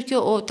düşünür ki,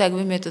 o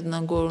təqvim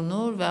metodundan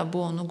qorunur və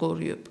bu onu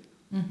qoruyub.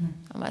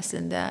 Amma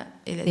əslində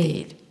elə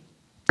deyil.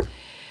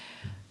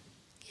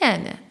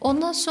 Yəni,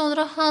 ondan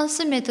sonra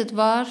hansı metod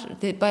var?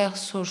 Bayaq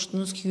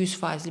soruşdunuz ki,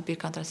 100%li bir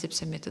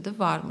kontrasepsiya metodu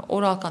varmı?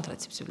 Oral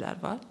kontrasepsivlər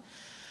var.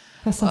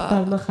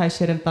 Fəsadlarından xahiş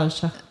edirəm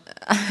danışaq.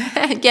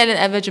 Gəlin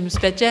əvvəlcə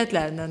müsbət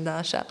cəhətlərindən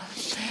danışaq.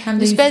 Həm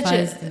də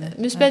 100%dir.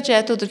 Müsbət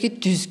cəhət odur ki,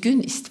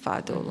 düzgün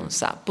istifadə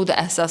olunsa, bu da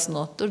əsas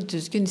notdur,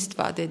 düzgün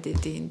istifadə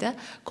edildiyində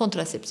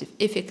kontrasepsiv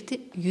effekti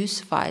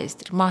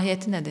 100%dir.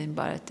 Mahiyyəti nədən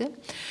ibarətdir?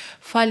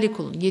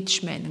 Follikulun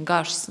yetişməyinin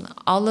qarşısını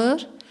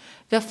alır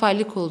və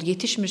follikul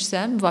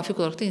yetişmirsə,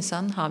 müvafiq olaraq da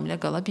insanın hamilə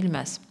qala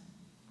bilməz.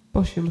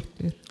 Boş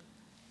yumurtlayır.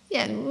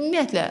 Yəni,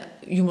 ümumiyyətlə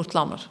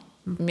yumurtlamır.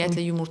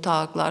 Ümumiyyətlə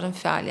yumurtalıqların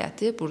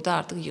fəaliyyəti burada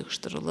artıq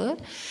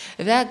yığışdırılır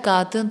və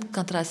qadın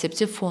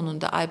kontrasepsiv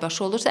fonunda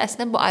aybaşı olursa,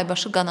 əslində bu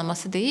aybaşı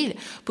qanaması deyil,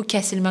 bu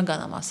kəsilmə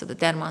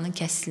qanamasıdır, dərmanın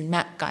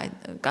kəsilmə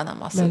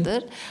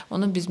qanamasıdır.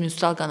 Onu biz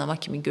menstrual qanama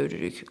kimi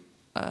görürük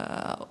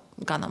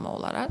qanama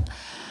olaraq.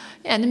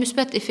 Yəni,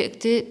 müsbət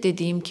effekti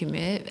dediyim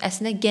kimi,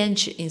 əslində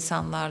gənc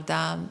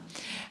insanlarda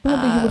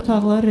burada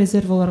yumurtalıqların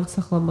rezerv olaraq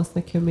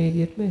saxlanmasına kömək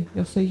edirmi?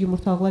 Yoxsa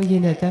yumurtalıqlar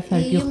yenə də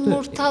fərq yoxdur?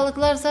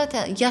 Yumurtalıqlar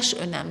zaten yaş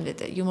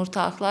önəmlidir.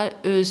 Yumurtalıqlar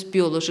öz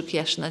biolojik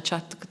yaşına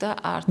çatdıqda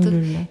artıq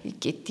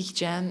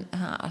getdikcə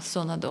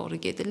sona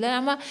doğru gedirlər.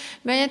 Amma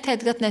müəyyən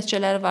tədqiqat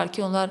nəticələri var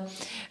ki, onlar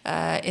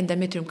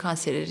endometrium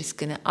kanseri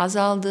riskini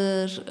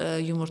azaldır,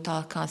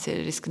 yumurtalıq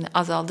kanseri riskini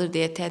azaldır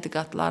deyə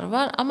tədqiqatlar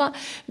var. Amma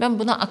mən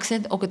buna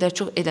aksent o qədər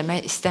çox eləmək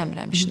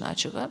istəmirəm işin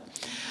açığı.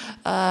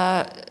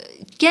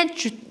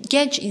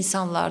 Gənc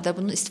insanlarda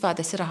bunun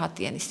istifadəsi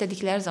rahatdır. Yəni,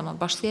 istədikləri zaman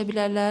başlaya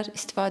bilərlər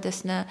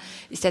istifadəsinə,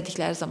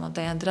 istədikləri zaman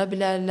dayandıra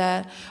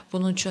bilərlər.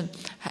 Bunun üçün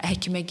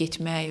həkimə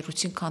getmək,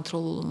 rutin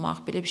kontrol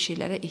olunmaq, belə bir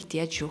şeylərə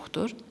ehtiyac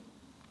yoxdur.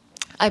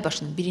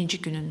 Aybaşının birinci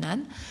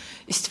günündən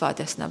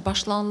istifadəsinə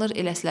başlanılır.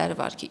 Eləsləri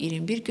var ki,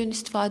 21 gün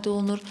istifadə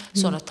olunur,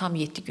 sonra tam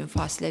 7 gün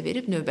fasilə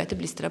verib növbəti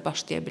blisterə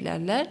başlaya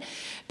bilərlər.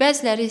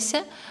 Bəziləri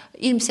isə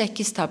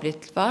 28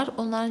 tablet var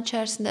onların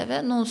içərisində və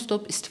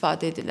non-stop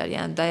istifadə edirlər.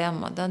 Yəni,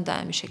 dayanmadan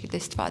daimi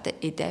şəkildə istifadə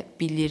edə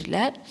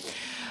bilirlər.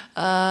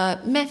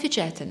 Mənfi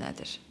cəhəti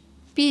nədir?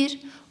 Bir,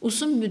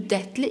 uzun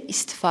müddətli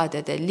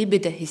istifadədə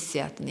libido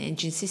hissiyatını, yəni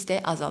cinsi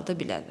istəyi azalda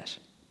bilərlər.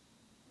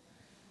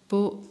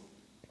 Bu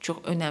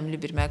çox önəmli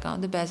bir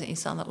məqamdır. Bəzi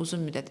insanlar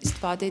uzun müddət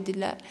istifadə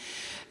edirlər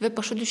və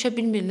başa düşə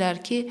bilmirlər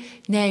ki,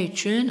 nə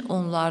üçün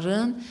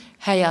onların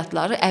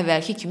həyatları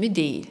əvvəlki kimi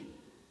deyil.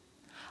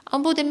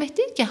 Amma bu demək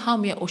deyil ki,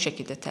 hamıya o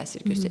şəkildə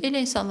təsir göstərir.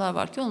 Elə insanlar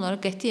var ki, onlara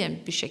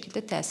qətiyyən bir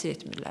şəkildə təsir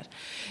etmirlər.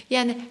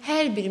 Yəni,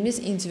 hər birimiz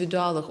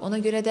individualıq.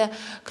 Ona görə də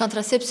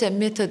kontrasepsiya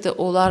metodu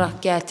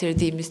olaraq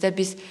gətirdiyimizdə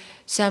biz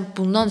sən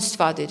bundan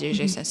istifadə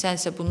edəcəksən, sən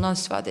isə bundan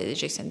istifadə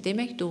edəcəksən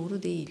demək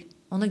doğru deyil.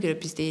 Ona görə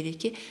biz deyirik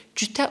ki,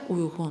 cütə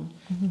uyğun,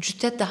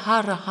 cütə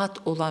daha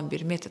rahat olan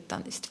bir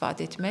metoddan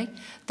istifadə etmək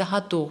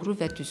daha doğru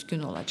və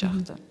düzgün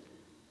olacaqdır.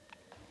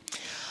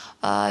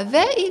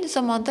 Və eyni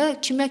zamanda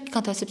kimə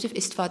kontraseptiv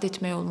istifadə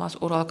etmək olmaz?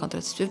 Oral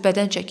kontraseptiv,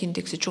 bədən çəki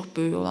indeksi çox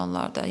böyük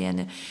olanlarda,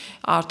 yəni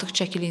artıq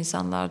çəkili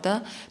insanlarda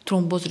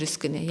tromboz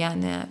riskini,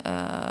 yəni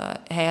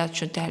həyat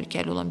üçün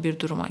təhlükəli olan bir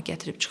duruma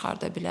gətirib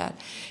çıxarda bilər.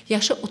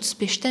 Yaşı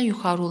 35-dən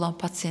yuxarı olan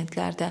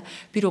pasientlərdə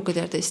bir o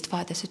qədər də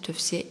istifadəsi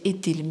tövsiyə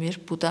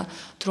edilmir. Bu da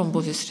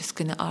trombozis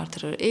riskini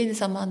artırır. Eyni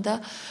zamanda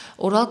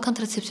oral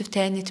kontraseptiv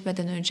təyin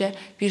etmədən öncə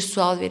bir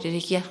sual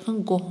veririk.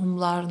 Yaxın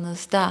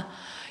qohumlarınızda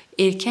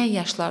erkən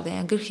yaşlarda,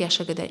 yəni 40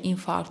 yaşa qədər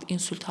infarkt,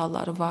 insult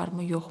halları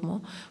varmı, yoxmu?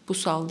 Bu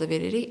sualı da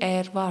veririk.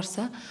 Əgər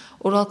varsa,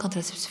 oral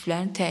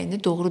kontraseptivlərin təyini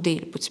doğru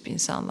deyil bu tip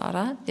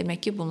insanlara. Demək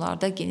ki,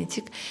 bunlarda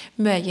genetik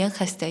müəyyən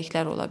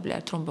xəstəliklər ola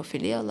bilər,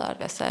 trombofiliyalar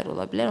və s.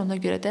 ola bilər. Ona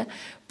görə də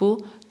bu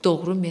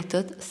doğru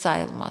metod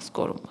sayılmaz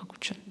qorunmaq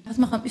üçün.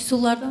 Fatma xanım,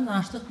 üsullardan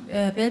danışdıq.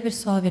 Belə bir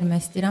sual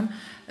vermək istəyirəm.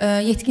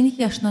 Yetkinlik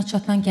yaşına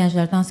çatan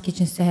gənclərdə hansı ki,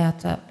 cinsi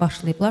həyata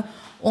başlayıblar,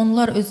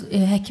 onlar öz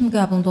həkim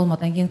qəbulunda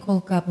olmadan,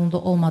 ginekoloq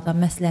qəbulunda olmadan,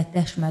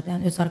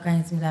 məsləhətləşmədən öz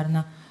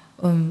orqanizmlərinə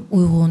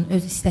uyğun,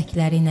 öz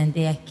istəkləri ilə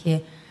deyək ki,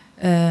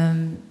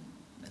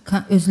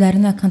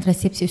 özlərinə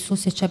kontrasepsiya üsulu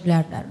seçə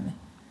bilərlərmi?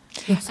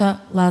 Yoxsa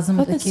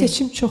lazımdır ki...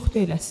 Seçim çox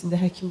deyil əslində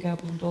həkim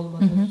qəbulunda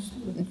olmadan.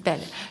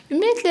 Bəli.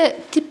 Ümumiyyətlə,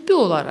 tibbi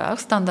olaraq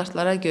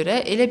standartlara görə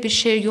elə bir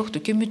şey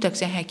yoxdur ki, mütləq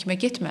sən həkimə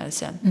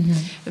getməlisən.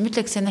 Və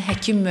mütləq sənə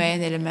həkim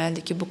müəyyən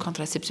eləməlidir ki, bu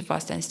kontraseptiv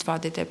vasitəni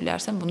istifadə edə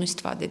bilərsən, bunu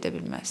istifadə edə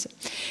bilməlisən.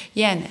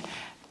 Yəni,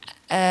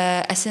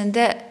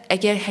 əslində,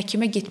 əgər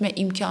həkimə getmə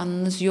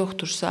imkanınız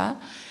yoxdursa,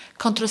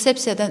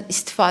 kontrasepsiyadan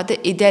istifadə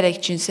edərək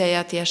cinsi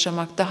həyat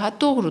yaşamaq daha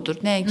doğrudur.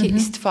 Nəinki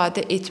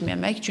istifadə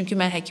etməmək, çünki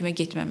mən həkimə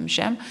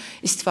getməmişəm,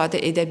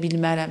 istifadə edə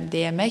bilmərəm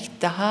demək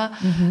daha,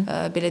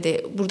 belə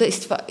deyək, burada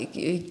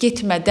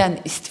getmədən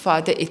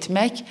istifadə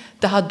etmək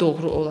daha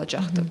doğru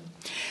olacaqdır.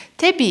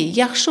 Təbii,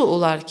 yaxşı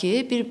olar ki,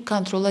 bir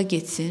kontrola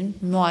getsin,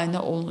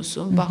 müayinə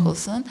olunsun,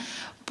 baxılsın,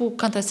 bu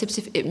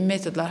kontraseptiv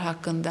metodlar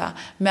haqqında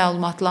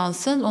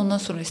məlumatlansın, ondan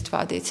sonra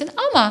istifadə etsin.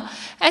 Amma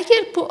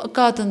əgər bu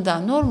qadında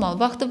normal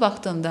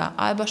vaxtında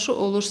aybaşı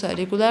olursa,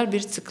 regular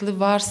bir sikli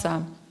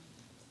varsa,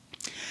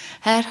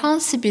 hər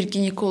hansı bir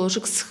ginekoloji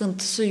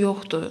sıxıntısı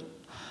yoxdur,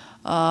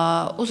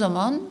 o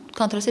zaman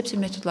kontraseptiv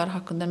metodları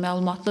haqqında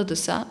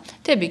məlumatlıdırsa,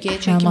 təbii ki,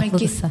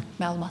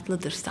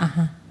 məlumatlıdırsa.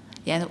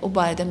 Yəni, o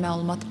barədə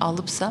məlumat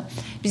alıbsa,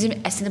 bizim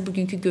əslində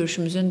bugünkü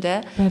görüşümüzün də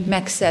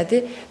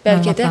məqsədi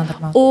bəlkə də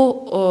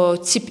o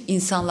tip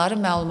insanları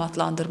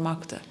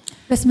məlumatlandırmaqdır.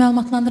 Bəs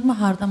məlumatlandırma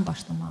hardan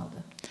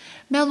başlamalıdır?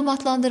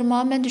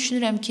 Məlumatlandırma, mən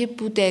düşünürəm ki,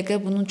 bu dəqiqə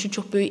bunun üçün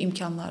çox böyük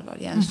imkanlar var.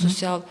 Yəni,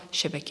 sosial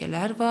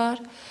şəbəkələr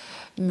var,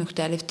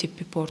 müxtəlif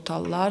tipli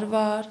portallar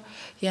var.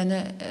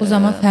 Yəni, bu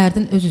zaman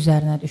fərdin öz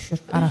üzərinə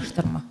düşür,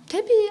 araşdırma.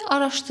 Təbii,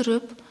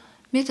 araşdırıb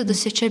metodu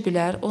seçə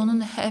bilər.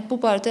 Onun bu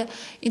barədə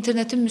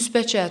internetin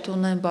müsbət cəhəti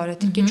ondan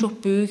ibarətdir ki, çox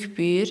böyük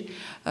bir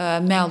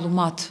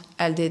məlumat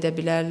əldə edə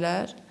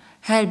bilərlər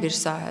hər bir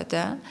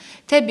sahədə.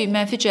 Təbii,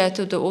 mənfi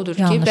cəhəti də odur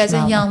ki,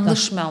 bəzən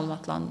yanlış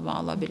məlumatlandırma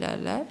ala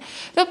bilərlər.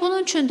 Və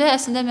bunun üçün də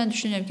əslində mən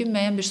düşünürəm ki,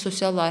 müəyyən bir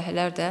sosial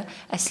layihələr də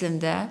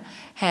əslində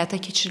həyata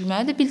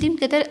keçirilməlidir. Bildiyim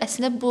qədər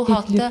əslində bu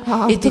haqda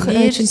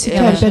edilir.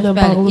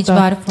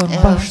 İcbari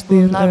forma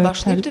bunlar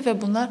başlayıbdır və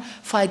bunlar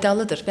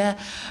faydalıdır. Və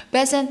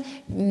bəzən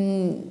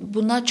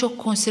buna çox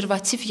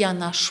konservativ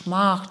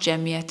yanaşmaq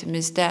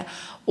cəmiyyətimizdə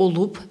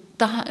olub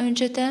daha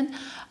öncədən.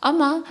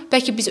 Amma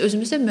bəlkə biz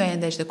özümüz də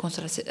müəyyən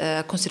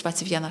dərəcədə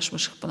konservativ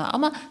yanaşmışıq buna.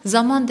 Amma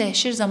zaman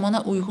dəyişir,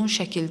 zamana uyğun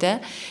şəkildə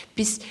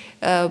biz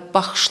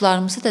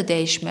baxışlarımızı da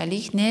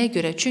dəyişməliyik. Nəyə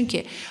görə?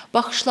 Çünki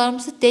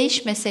baxışlarımızı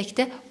dəyişməsək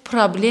də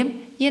problem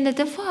yenə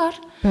də var.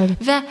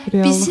 Və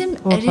bizim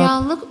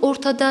reallıq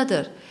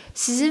ortadadır.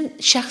 Sizin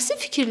şəxsi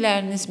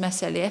fikirləriniz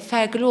məsələyə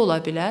fərqli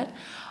ola bilər.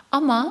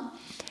 Amma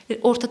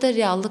ortada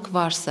reallıq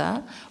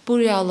varsa, bu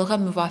reallığa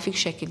müvafiq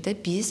şəkildə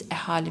biz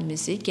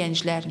əhalimizi,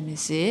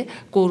 gənclərimizi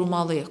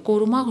qorumalıyıq.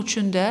 Qorumaq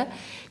üçün də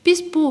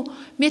biz bu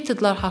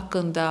metodlar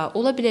haqqında,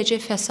 ola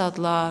biləcək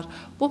fəsadlar,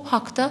 bu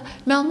haqda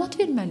məlumat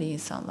verməliyik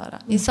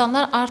insanlara.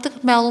 İnsanlar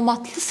artıq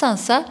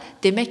məlumatlısansa,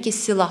 demək ki,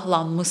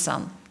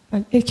 silahlanmısan.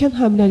 Erkən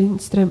hamiləliyin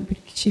istəyirəm bir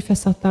kiçik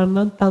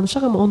fəsadlarından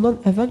danışaq, amma ondan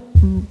əvvəl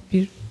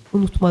bir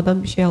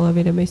unutmadan bir şey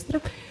əlavə eləmək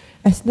istəyirəm.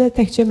 Əslində,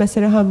 təkcə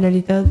məsələ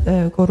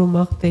hamiləlikdən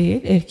qorunmaq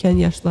deyil,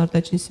 erkən yaşlarda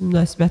cinsi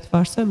münasibət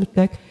varsa,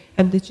 mütləq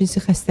həm də cinsi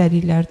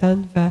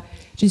xəstəliklərdən və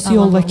cinsi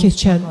yolla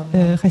keçən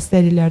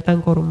xəstəliklərdən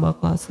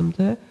qorunmaq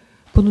lazımdır.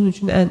 Bunun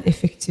üçün ən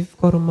effektiv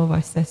qorunma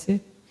vasitəsi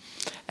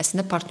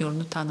əslində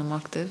partnyorunu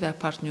tanımaqdır və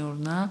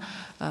partnyoruna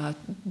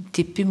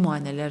tibbi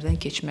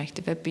müayinələrdən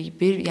keçməkdir. Və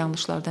bir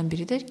yanlışlardan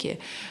biridir ki,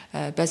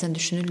 bəzən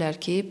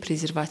düşünürlər ki,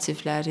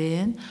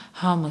 prezervativlərin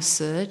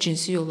hamısı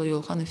cinsi yolla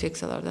yoluxan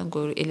infeksiyalardan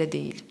qoruyur. Elə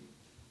deyil.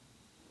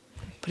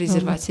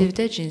 Prezervativ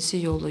də cinsi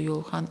yolla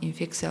yoluxan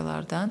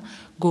infeksiyalardan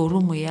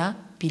qorumaya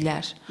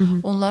bilər.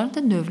 Onların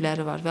da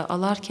növləri var və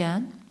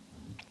alarkən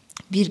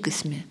bir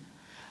qismi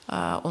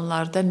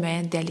onlarda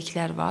müəyyən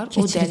dəliklər var.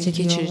 O dəlik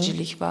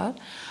keçiricilik var.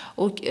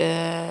 O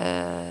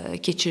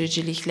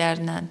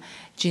keçiriciliklərlə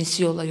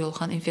cinsi yolla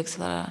yoluxan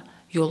infeksiyalara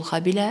yoluxa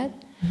bilər.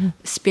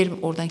 Sperm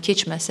oradan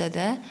keçməsə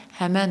də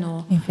həmən o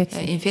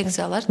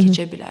infeksiyalar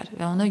keçə bilər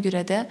və ona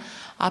görə də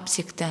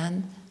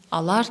aptekdən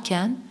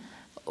alarkən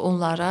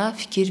onlara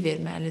fikir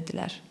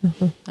verməlidirlər.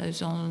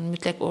 Onu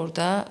mütləq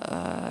orada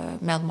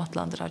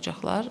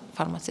məlumatlandıracaqlar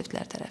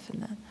farmasevtlər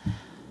tərəfindən.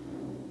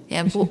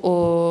 Yəni bu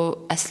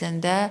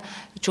əslində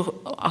çox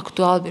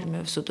aktual bir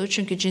mövzudur.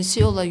 Çünki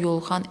cinsi yolla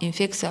yoluxan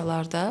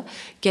infeksiyalarda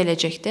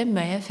gələcəkdə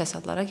müəyyən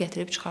fəsadlara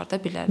gətirib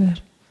çıxarda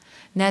bilərlər.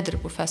 Nədir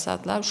bu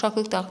fəsadlar?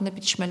 Uşaqlıq daxilində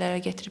bitişmələrə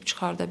gətirib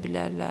çıxarda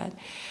bilərlər.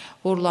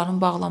 Boruların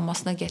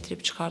bağlanmasına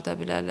gətirib çıxarda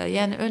bilərlər.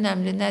 Yəni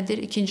önəmli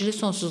nədir? İkincili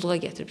sonsuzluğa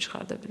gətirib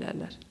çıxarda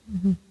bilərlər.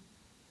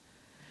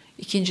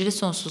 İkincili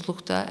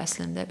sonsuzluq da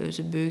əslində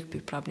özü böyük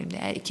bir problemdir.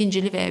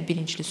 İkincili və ya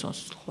birincili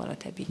sonsuzluqlara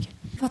təbii ki.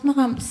 Fatma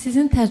xanım,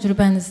 sizin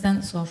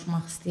təcrübənizdən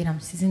soruşmaq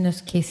istəyirəm. Sizin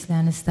öz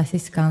keysləriniz,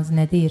 statistikanız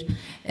nə deyir?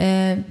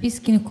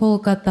 Biz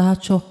ginekoloqa daha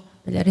çox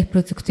belə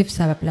reproduktiv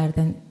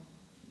səbəblərdən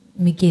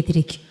mi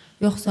gedirik?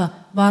 Yoxsa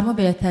varmı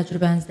belə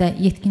təcrübənizdə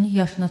yetkinlik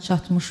yaşına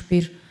çatmış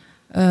bir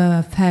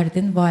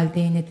fərdin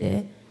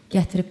valideynidir,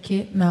 gətirib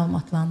ki,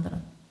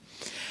 məlumatlandırın?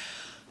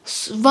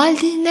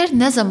 Valideynlər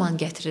nə zaman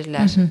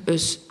gətirirlər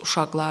öz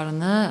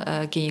uşaqlarını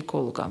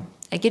ginekoloqa?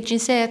 Əgər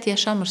cinsi həyat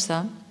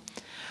yaşamırsa,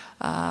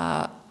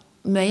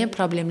 müəyyən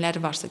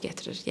problemləri varsa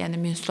gətirir.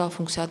 Yəni menstrual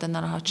funksiyada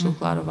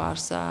narahatçılıqları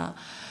varsa,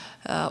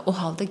 o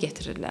halda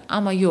gətirirlər.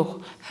 Amma yox,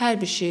 hər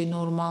bir şey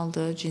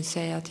normaldır, cinsi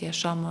həyat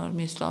yaşamır,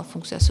 menstrual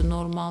funksiyası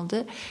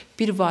normaldır.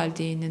 Bir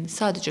valideynin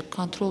sadəcə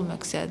kontrol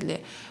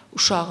məqsədli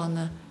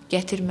uşağını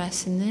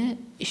gətirməsini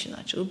işin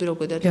açığı bir o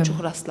qədər də çox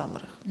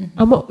rastlamırıq.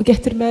 Amma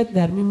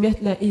gətirməlidirlər.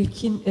 Ümumiyyətlə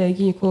ilkin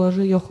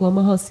ginekoloji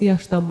yoxlama hansı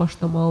yaşdan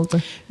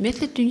başlamalıdır?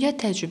 Ümumiyyətlə dünya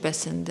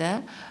təcrübəsində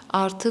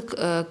artıq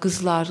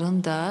qızların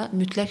da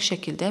mütləq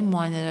şəkildə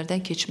müayinələrdən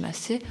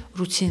keçməsi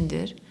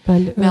rutindir.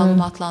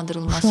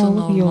 Məlumatlandırılması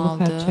normaldır. Uşaq yolu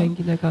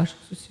xərçənginə qarşı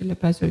xüsusilə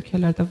bəzi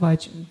ölkələrdə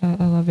vacib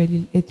əlavə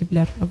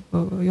ediblər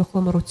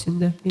yoxlama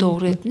rutinində.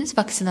 Doğru etdiniz,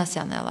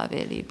 vaksinasiyanı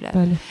əlavə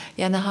ediblər.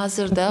 Yəni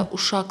hazırda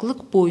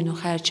uşaqlıq boynu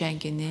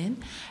xərçənginin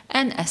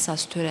ən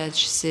əsas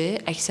törədicisi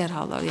əksər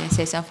hallarda, yəni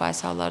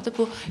 80% hallarda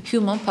bu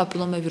human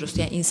papilloma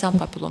virusu, yəni insan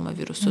papilloma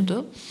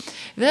virusudur.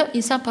 Və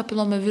insan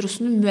papilloma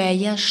virusunun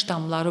müəyyən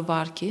ştamları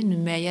var ki,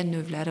 müəyyən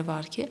növləri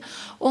var ki,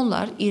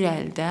 onlar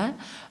irəlidə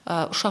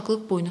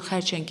uşaqlıq boynu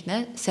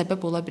xərçənginə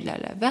səbəb ola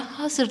bilərlər və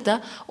hazırda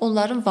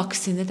onların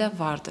vaksini də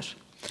vardır.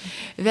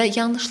 Və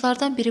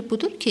yanlışlardan biri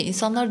budur ki,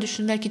 insanlar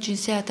düşünürlər ki,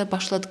 cinsi həyata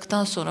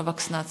başladıqdan sonra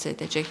vaksinasiya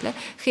edəcəklər.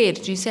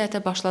 Xeyr, cinsi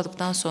həyata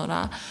başladıqdan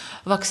sonra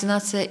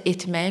vaksinasiya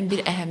etməyin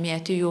bir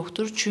əhəmiyyəti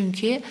yoxdur,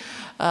 çünki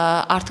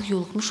artıq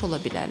yoluxmuş ola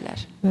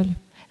bilərlər. Bəli.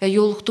 Və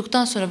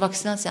yoluxduqdan sonra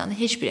vaksinasiyanın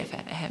heç bir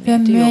əhəmiyyəti yoxdur. Və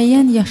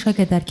müəyyən yaşa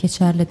qədər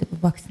keçərlidir bu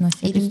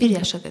vaksinasiya? 21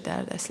 yaşa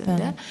qədərdir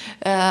əslində.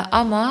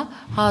 Amma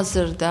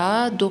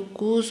hazırda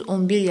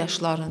 9-11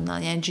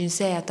 yaşlarından, yəni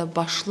cinsi həyata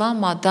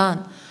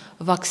başlamadan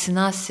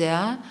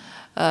vaksinasiya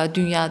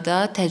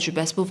dünyada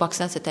təcrübəsi, bu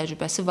vaksinasiya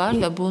təcrübəsi var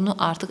və bunu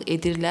artıq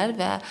edirlər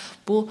və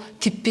bu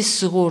tibbi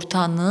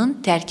sığortanın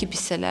tərkib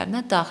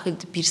hissələrinə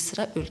daxildir bir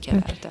sıra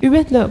ölkələrdə.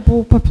 Ümumiyyətlə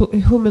bu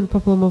human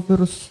papilloma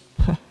virus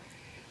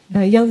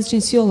yalnız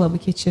cinsi yolla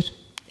mı keçir?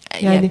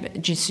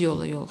 Yəni cinsi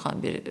yolla yoluxan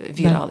bir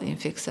viral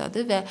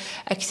infeksiyadır və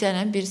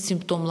əksərən bir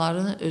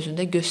simptomlarını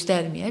özündə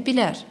göstərməyə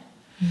bilər.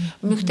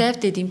 Müxtəlif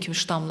dediyim kimi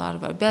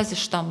ştamlar var. Bəzi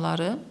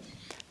ştamları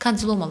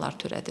kandilomalar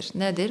törədir.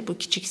 Nədir? Bu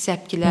kiçik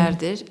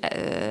səpkilərdir,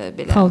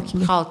 belə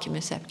xal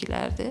kimi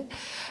səpkilərdir.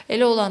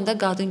 Elə olanda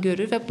qadın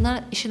görür və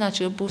bunlar işin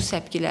açığı bu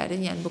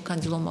səpkilərin, yəni bu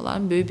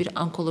kandilomaların böyük bir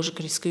onkoloji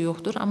riski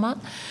yoxdur, amma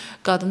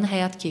qadının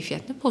həyat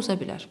keyfiyyətini poza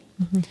bilər.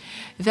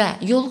 Və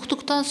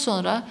yoluxduqdan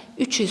sonra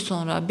 3 il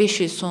sonra,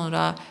 5 il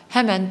sonra,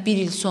 həmən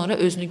 1 il sonra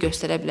özünü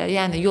göstərə bilər.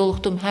 Yəni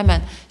yoluxdum,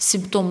 həmən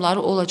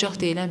simptomları olacaq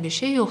deyilən bir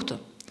şey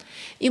yoxdur.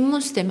 İmmun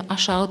sistemi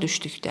aşağı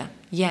düşdükdə,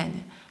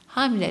 yəni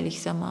hamiləlik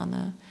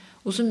zamanı,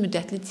 uzun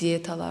müddətli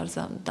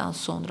diyetalardan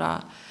sonra,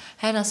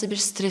 hər hansı bir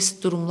stres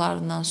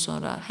durumlarından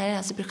sonra, hər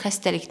hansı bir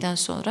xəstəlikdən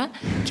sonra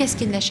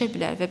kəskinləşə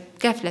bilər və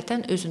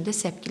qəflətən özündə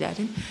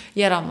səpkilərin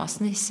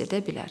yaranmasını hiss edə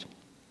bilər.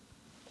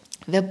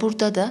 Və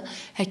burada da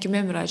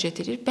həkimə müraciət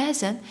edir.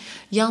 Bəzən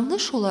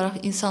yanlış olaraq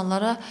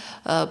insanlara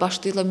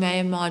başlayırlar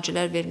müəyyən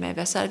müalicələr verməyə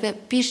və s. və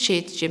bir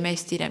şey demək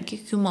istəyirəm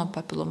ki, human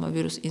papilloma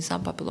virus,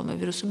 insan papilloma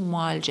virusun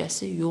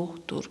müalicəsi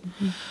yoxdur.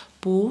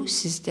 Bu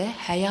sizdə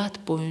həyat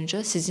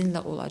boyunca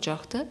sizinlə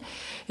olacaqdır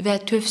və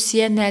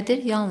tövsiyə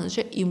nədir?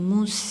 Yalnızca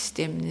immun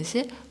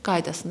sisteminizi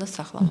qaydasında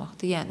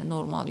saxlamaqdır. Yəni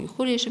normal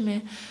yuxu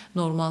rejimi,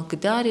 normal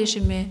qida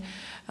rejimi,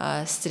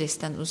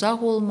 stressdən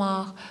uzaq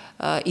olmaq,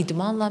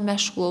 idmanla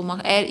məşğul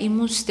olmaq. Əgər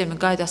immun sistemi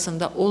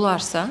qaydasında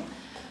olarsa,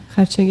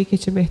 xərçəngə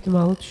keçirmə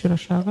ehtimalı düşür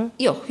aşağı?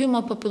 Yox,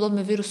 human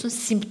papilloma virusun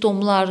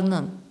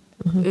simptomlarının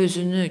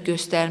özünü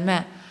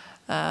göstərmə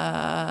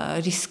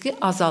riski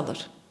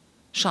azalır.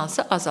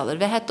 Şansı azalır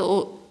və hətta o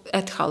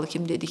ət xalı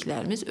kimi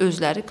dediklərimiz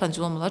özləri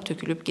kondilomalar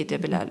tökülüb gedə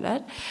bilərlər.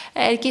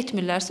 Əgər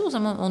getmirlərsə, o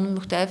zaman onun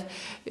müxtəlif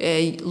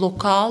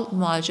lokal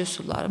müalicə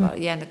üsulları var.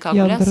 Yəni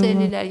koagulyasiya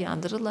edirlər,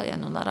 yandırırlar,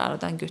 yəni onları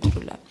aradan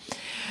götürürlər.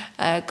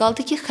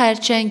 Qaldı ki,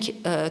 xərçəng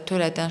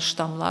törədən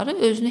ştamları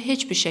özünü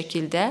heç bir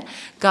şəkildə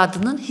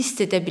qadının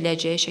hiss edə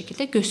biləcəyi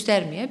şəkildə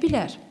göstərməyə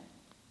bilər.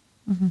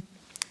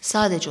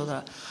 Sadəcə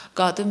olaraq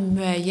qadın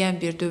müəyyən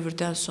bir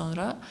dövrdən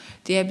sonra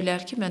deyə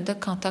bilər ki, məndə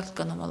kontakt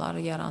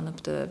qanamaları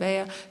yaranıbdır və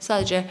ya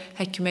sadəcə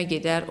həkimə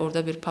gedər,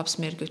 orada bir pap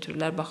smear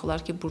götürürlər,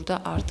 baxırlar ki,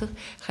 burada artıq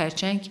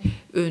xərçəng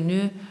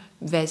önü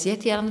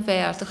vəziyyət yaranıb və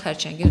ya artıq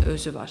xərçəngin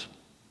özü var.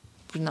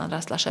 Bununla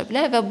rastlaşa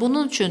bilər və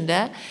bunun üçün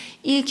də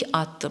ilk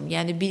addım,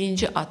 yəni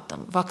birinci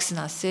addım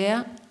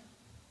vaksinasiyaya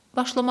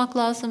başlamaq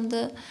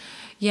lazımdır.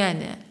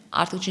 Yəni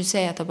artıq cinsi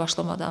həyata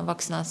başlamadan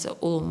vaksinasiya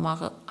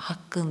olunmağı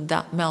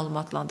haqqında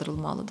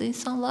məlumatlandırılmalıdır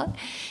insanlar.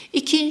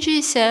 İkinci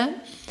isə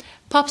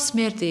pap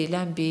smear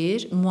deyilən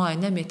bir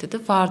müayinə metodu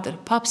vardır.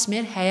 Pap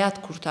smear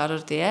həyat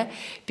qurtarır deyə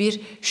bir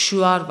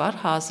şüar var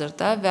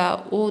hazırda və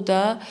o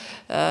da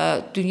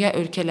dünya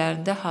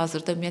ölkələrində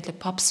hazırda ümumiyyətlə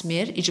pap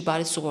smear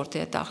icbari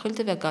sığortaya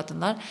daxildir və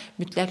qadınlar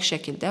mütləq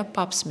şəkildə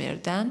pap smear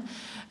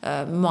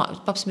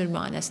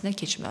müayinəsinə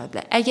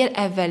keçməlidirlər. Əgər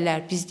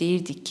əvvəllər biz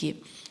deyirdik ki,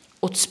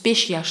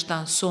 35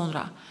 yaşdan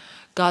sonra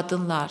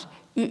qadınlar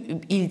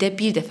ildə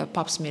bir dəfə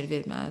pap smear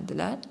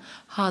verməlidirlər.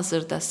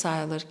 Hazırda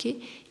sayılır ki,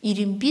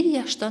 21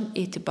 yaşdan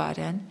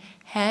etibarən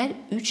hər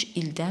 3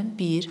 ildən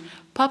bir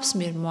pap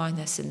smear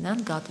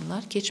müayinəsindən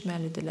qadınlar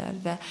keçməlidirlər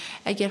və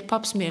əgər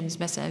pap smearınız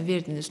məsələn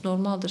verdiniz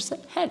normaldırsa,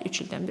 hər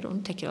 3 ildən bir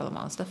onu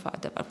təkrarlamanızda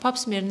fayda var. Pap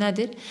smear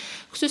nədir?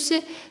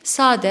 Xüsusi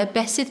sadə,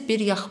 bəsit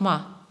bir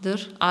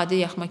yaxmadır.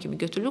 Adi yaxma kimi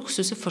götürülür,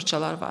 xüsusi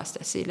fırçalar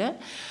vasitəsilə.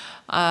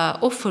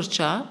 O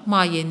fırça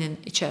mayenin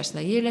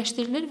içərisinə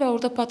yerləşdirilir və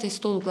orada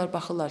patologlar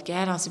baxırlar ki,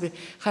 hər hansı bir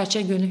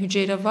xərçəng yönlü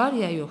hüceyrə var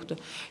ya yoxdur.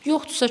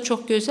 Yoxdursa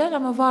çox gözəl,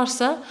 amma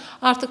varsa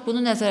artıq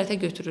bunu nəzarətə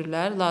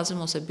götürürlər.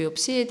 Lazım olsa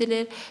biopsiya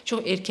edilir.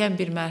 Çox erkən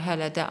bir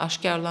mərhələdə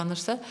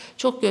aşkarlanırsa,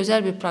 çox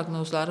gözəl bir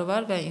proqnozları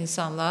var və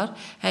insanlar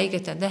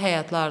həqiqətən də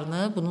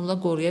həyatlarını bununla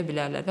qoruya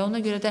bilərlər. Və ona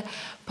görə də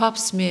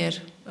pap smear,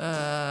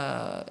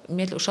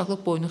 ümumiyyətlə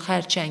uşaqlıq boynu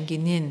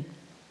xərçənginin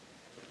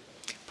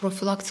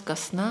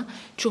profilaktikasına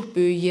çox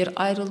böyük yer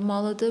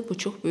ayrılmalıdır. Bu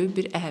çox böyük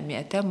bir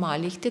əhəmiyyətə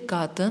malikdir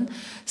qadın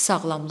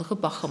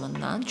sağlamlığı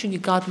baxımından.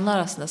 Çünki qadınlar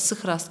arasında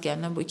sıx rast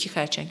gəlinən bu iki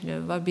xərçəng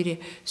növü var. Biri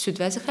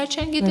südvəzi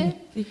xərçəngidir,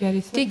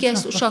 digəri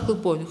uşaqlıq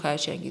boynu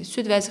xərçəngidir.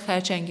 Südvəzi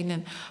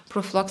xərçənginin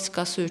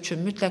profilaktikası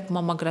üçün mütləq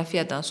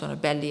mammoqrafiyadan sonra,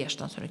 bəlli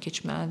yaşdan sonra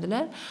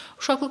keçməlidirlər.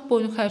 Uşaqlıq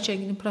boynu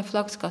xərçənginin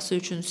profilaktikası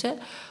üçün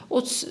isə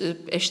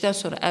 35-dən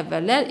sonra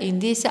əvvəllər,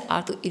 indi isə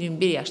artıq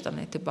 21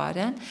 yaşdan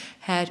etibarən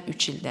hər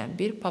 3 ildən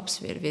bir pap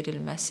smear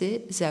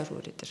verilməsi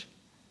zəruridir.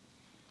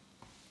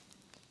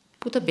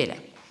 Bu da belə.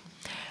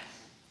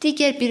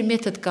 Digər bir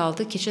metod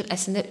qaldı ki,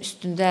 əslində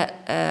üstündə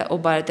o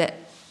barədə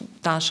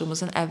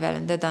danışığımızın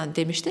əvvəlində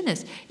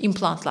demişdiniz,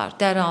 implantlar,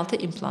 dərialtı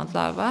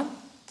implantlar var.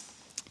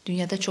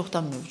 Dünyada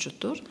çoxdan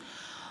mövcuddur.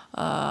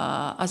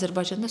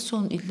 Azərbaycanda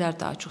son illər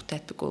daha çox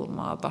tətbiq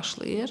olunmağa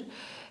başlayır.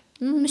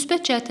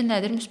 Müsbət cəhəti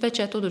nədir?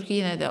 Müsbət cəhəti odur ki,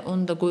 yenə də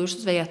onu da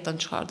qoyursunuz və yaddan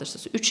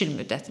çıxardırsınız. 3 il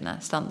müddətinə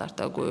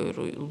standartda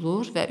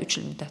qoyulur və 3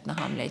 il müddətinə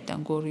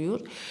hamiləlikdən qoruyur.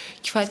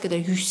 Kifayət qədər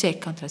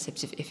yüksək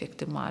kontraseptiv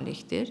effekti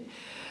malikdir.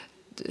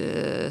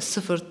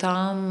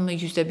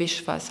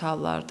 0,5%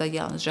 hallarda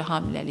yalnızca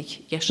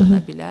hamiləlik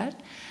yaşana bilər.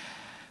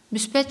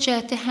 Müsbət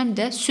cəhəti həm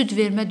də süd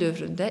vermə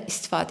dövründə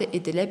istifadə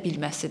edilə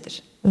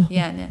bilməsidir.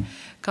 Yəni,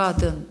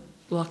 qadın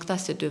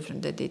laktasiya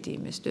dövründə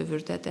dediyimiz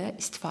dövrdə də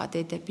istifadə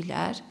edə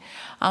bilər.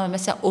 Amma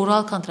məsələn,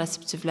 oral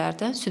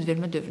kontraseptivlərdən süd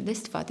vermə dövründə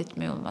istifadə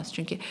etmək olmaz.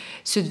 Çünki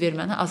süd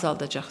verməni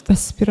azaldacaqdır.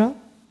 Bəs spiral?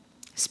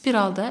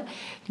 Spiralda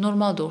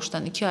normal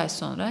doğuşdan 2 ay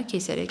sonra,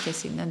 keysəriyyə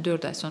kəsiyindən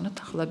 4 ay sonra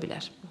taxıla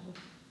bilər.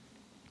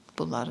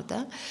 Bunları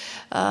da.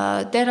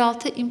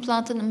 Dəraltı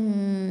implantın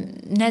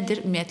nədir?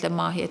 Ümumiyyətlə,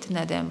 mahiyyəti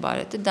nədən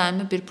ibarətdir?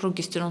 Daimi bir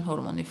progesteron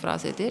hormonu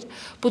ifraz edir.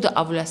 Bu da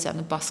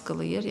ovulyasiyanı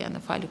baskılayır, yəni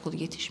folikul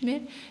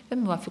yetişmir və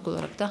müvafiq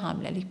olaraq da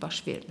hamiləlik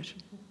baş vermir.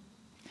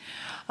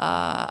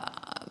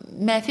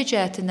 Mənfi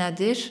cəhəti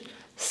nədir?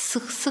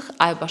 Sıx-sıx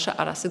aybaşı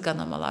arası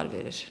qanamalar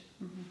verir.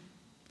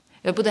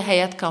 Və bu da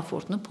həyat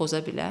komfortunu poza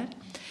bilər.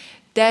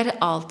 Dəri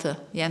altı,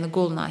 yəni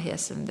qol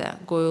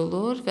nahiyəsində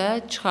qoyulur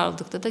və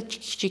çıxarıldıqda da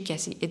kiçik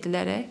kəsik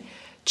edilərək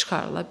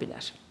çıxarıla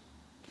bilər.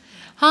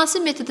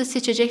 Hansı metodu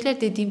seçəcəklər?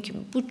 Dediyim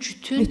kimi, bu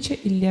cütün... Neçə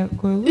illə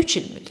qoyulur? 3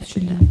 il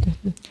müddətində.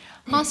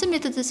 Hansı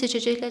metodu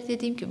seçəcəklər?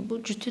 Dediyim kimi, bu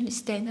cütün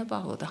istəyinə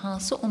bağlıdır.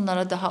 Hansı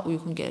onlara daha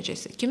uyğun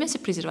gələcəksə. Kiməsə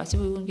prezervativ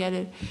uyğun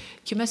gəlir,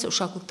 kiməsə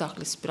uşaqlıq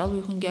daxili spiral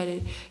uyğun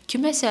gəlir,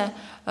 kiməsə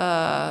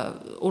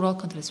oral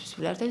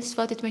kontraseptivlərdən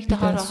istifadə etmək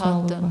daha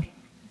rahatdır.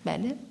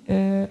 Bəli.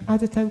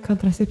 Adətən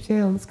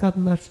kontrasepsiya yalnız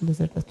qadınlar üçün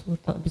nəzərdə tutulur.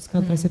 Biz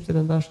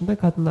kontrasepsiyadan danışanda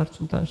qadınlar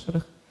üçün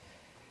danışırıq.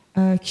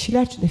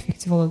 Kişilər üçün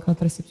effektiv olan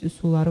kontrasepsiya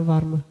üsulları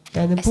varmı?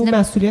 Yəni bu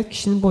məsuliyyət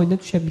kişinin boynuna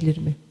düşə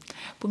bilirmi?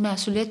 Bu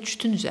məsuliyyət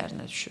cütün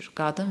üzərinə düşür.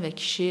 Qadın və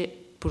kişi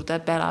burada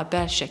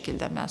bərabər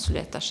şəkildə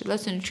məsuliyyət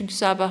daşıyırlar. Çünki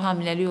sabah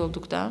hamiləlik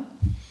olduqda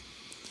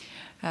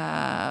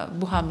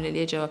bu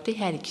hamileliyə cavabdeh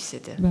hər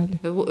ikisidir. Bəli.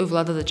 Və bu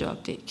övlada da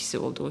cavabdeh ikisi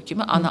olduğu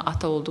kimi, ana,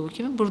 ata olduğu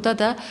kimi, burada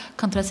da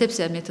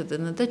kontrasepsiya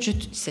metodunu da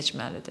cüt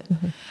seçməlidir.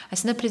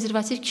 Əslində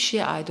prezervativ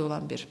kişiyə aid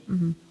olan bir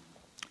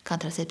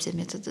kontrasepsiya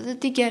metodudur.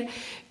 Digər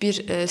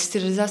bir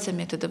sterilizasiya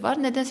metodu var.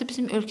 Nədənsə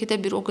bizim ölkədə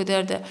bir o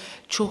qədər də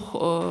çox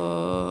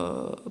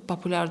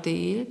populyar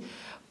deyil.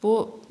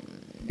 Bu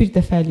bir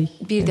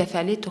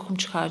dəfəlik toxum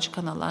çıxarıcı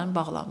kanalların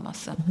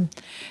bağlanması.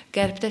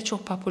 Qərbdə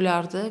çox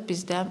populyardır,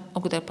 bizdə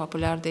o qədər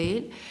populyar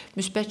deyil.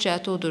 Müsbət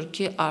cəhəti odur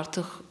ki,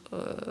 artıq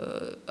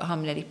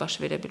hamiləlik baş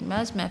verə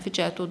bilməz. Mənfi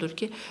cəhəti odur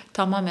ki,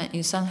 tamamilə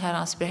insan hər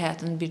hansı bir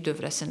həyatının bir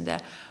dövrəsində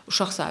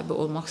uşaq sahibi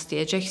olmaq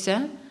istəyəcəksə,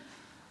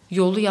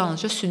 yolu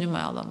yalnızca süni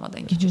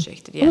mayalanmadan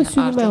keçəcəkdir. Yəni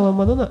süni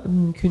mayalanmadan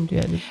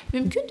mümkündür, yəni.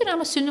 Mümkündür,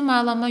 amma süni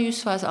mayalanma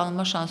 100%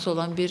 alınma şansı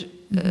olan bir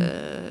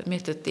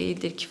metod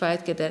deyildir.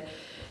 Kifayət qədər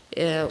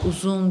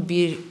uzun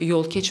bir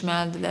yol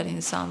keçməlidirlər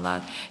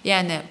insanlar.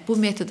 Yəni bu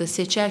metodu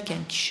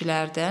seçərkən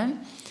kişilərdən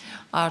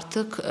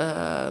artıq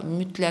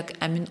mütləq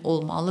əmin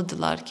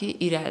olmalıdırlar ki,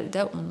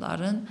 irəlidə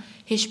onların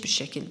heç bir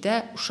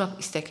şəkildə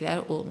uşaq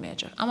istəkləri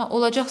olmayacaq. Amma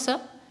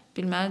olacaqsa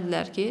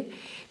bilməlidirlər ki,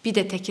 bir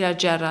də təkrar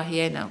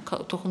cərrahiyyə ilə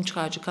toxum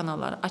çıxarıcı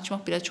kanalları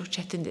açmaq biraz çox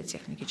çətindir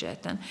texniki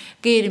cəhətdən.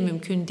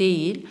 Qeyri-mümkün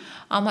deyil,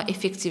 amma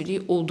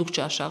effektivliyi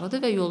olduqca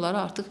aşağıdır və yolları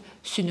artıq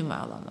süni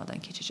mayalanmadan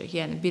keçəcək.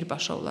 Yəni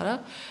birbaşa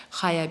olaraq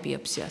xaya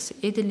biopsiyası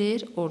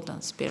edilir, oradan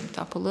sperm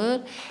tapılır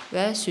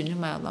və süni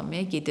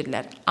mayalanmaya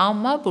gedirlər.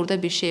 Amma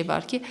burada bir şey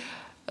var ki,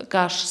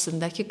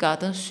 qarşısındakı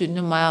qadın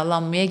süni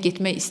mayalanmaya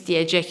getmək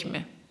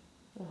istəyəcəkmi?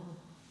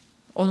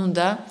 Onun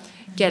da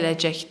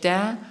gələcəkdə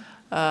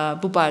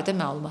bu barədə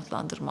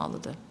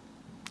məlumatlandırmalıdır.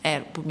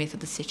 Əgər bu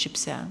metodu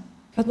seçibsə.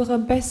 Fatma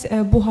xanım, bəs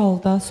bu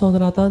halda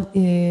sonradan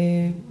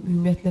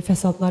ümumiyyətlə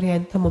fəsadlar,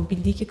 yəni tamam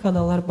bildiyi ki,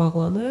 kanallar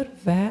bağlanır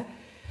və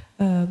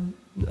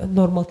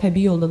normal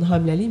təbii yolla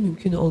hamiləlik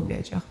mümkün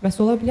olmayacaq. Bəs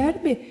ola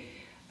bilərmi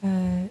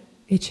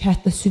heç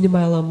hətta süni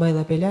mayalanma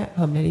ilə belə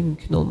hamiləlik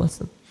mümkün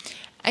olmasın?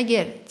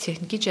 Əgər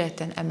texniki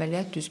cəhətdən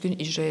əməliyyat düzgün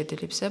icra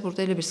edilibsə,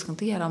 burada elə bir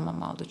sıxıntı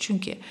yaranmamalıdır.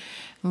 Çünki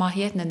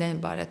mahiyyət nədən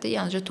ibarətdir?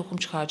 Yalnızca toxum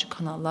çıxarıcı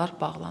kanallar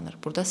bağlanır.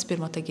 Burada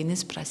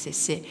spermatogeniz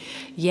prosesi,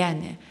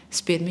 yəni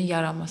spermin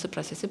yaranması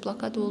prosesi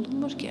blokad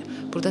olunmur ki.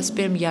 Burada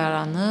sperm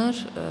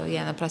yaranır,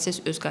 yəni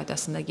proses öz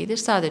qaydasında gedir.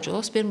 Sadəcə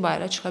o sperm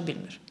bayıra çıxa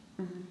bilmir.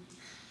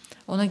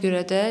 Ona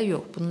görə də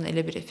yox, bunun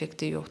elə bir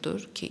effekti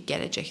yoxdur ki,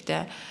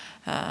 gələcəkdə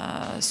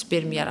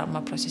sperm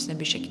yaranma prosesinə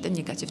bir şəkildə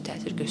neqativ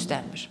təsir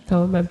göstərmir.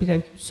 Tamam, mən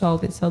bilirəm ki, bu sual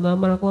da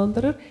insanları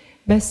maraqlandırır.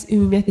 Bəs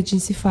ümumiyyətlə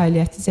cinsi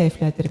fəaliyyəti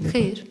zəiflədirmi?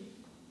 Xeyr.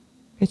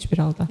 Heç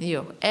bir halda.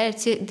 Yox.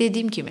 Əgər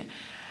dediyim kimi,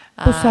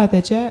 bu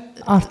sadəcə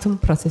artım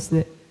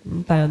prosesini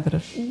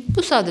dayandırır.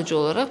 Bu sadəcə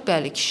olaraq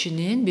bəli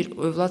kişinin bir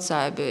övlad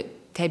sahibi,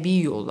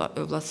 təbii yolla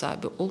övlad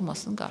sahibi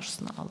olmasının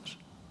qarşısını alır.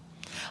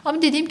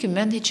 Amma dediyim kimi,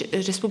 mən heç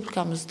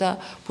respublikamızda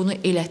bunu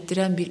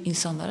elətdirən bir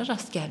insanlara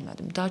rast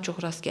gəlmədim. Daha çox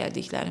rast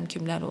gəldiklərim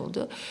kimlər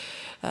oldu?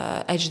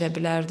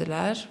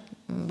 Əcnəbilərdilər,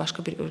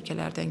 başqa bir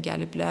ölkələrdən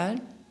gəliblər.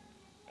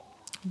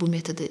 Bu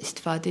metodu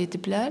istifadə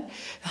ediblər.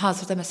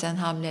 Hazırda məsələn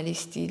hamiləlik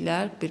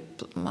istəyirlər, bir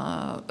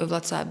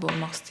övlad sahibi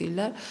olmaq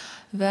istəyirlər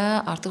və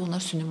artıq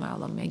onlar süni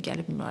mayalanmaya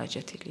gəlib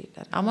müraciət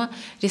edirlər. Amma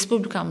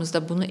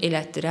respublikamızda bunu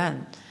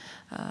elətdirən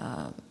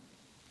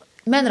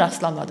mən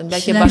rastlamadım.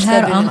 Bəlkə başqa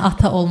hər an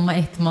ata olma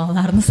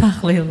ehtimallarını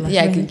saxlayırlar.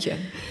 Yəqin ki.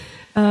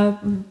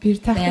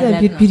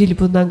 Təxminən bir il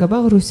bundan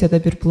qabaq Rusiyada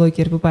bir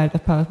bloger bu barədə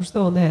paylaşmışdı.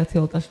 Onun həyat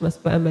yoldaşı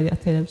bu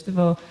əməliyyatı eləmişdi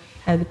və o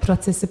yəni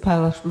prosesi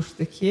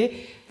paylaşmışdı ki,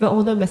 və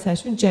ona məsəl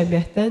üçün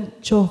cəmiyyətdən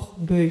çox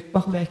böyük,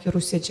 baxmayaraq ki,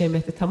 Rusiya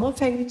cəmiyyəti tamam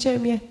fərqli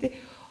cəmiyyətdir.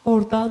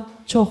 Oradan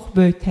çox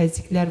böyük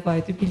təzyiqlər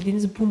var idi.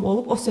 Bildiyiniz bum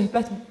olub. O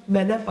söhbət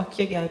mənə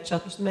Bakıya gəlib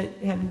çatmışdı. Mən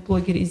həmin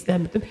blogeri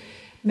izləmirdim.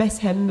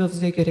 Məhz həmin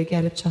mövzuya görə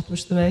gəlib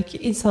çatmışdı mənə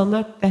ki,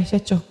 insanlar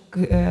dəhşət çox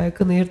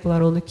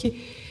qınayırdılar onu ki,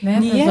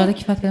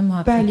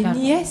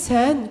 niyə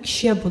sən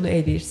kişiyə bunu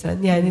eləyirsən?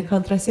 Yəni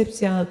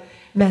kontrasepsiyanın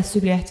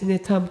məsuliyyətini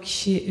tam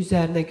kişi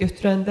üzərinə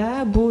götürəndə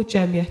bu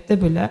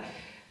cəmiyyətdə belə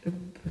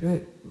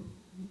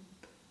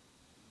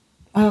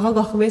ayağa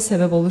qalxmaya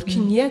səbəb olur ki,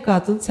 niyə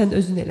qadın sən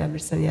özün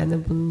eləmirsən?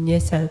 Yəni bunu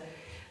niyə sən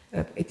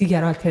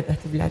digər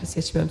alternativləri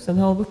seçməmisən?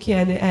 Halbuki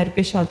yəni əgər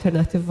 5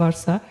 alternativ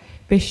varsa,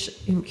 5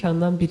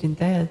 imkandan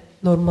birində yəni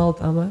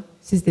normaldır, amma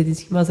siz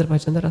dediyiniz kimi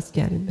Azərbaycanda rast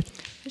gəlinmir.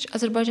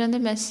 Azərbaycanda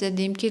mən sizə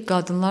deyim ki,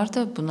 qadınlar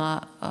da buna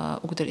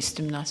o qədər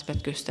isti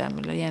münasibət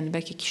göstərmirlər. Yəni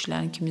bəlkə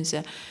kişilərin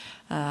kiminsə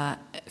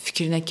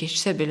fikrinə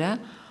keçsə belə,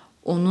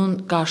 onun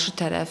qarşı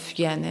tərəf,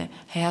 yəni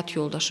həyat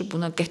yoldaşı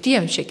buna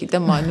qətiyyən şəkildə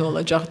mane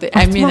olacaqdır.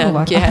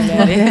 Əminəm ki,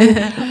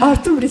 hələ.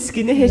 Artım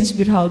riskini heç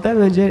bir halda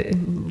öncə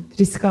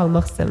risk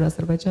almaq istəmir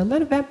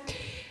Azərbaycanlılar və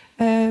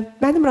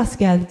mənim rast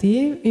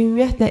gəldiyim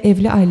ümumiyyətlə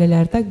evli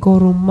ailələrdə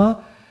qorunma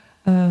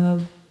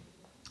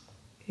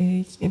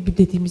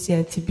dediyimiz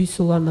yəni tibbi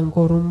üsullarla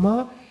qorunma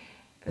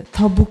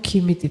tabu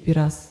kimidir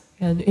biraz.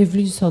 Yəni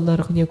evli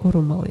insanlarıq niyə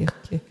qorunmalıyıq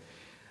ki?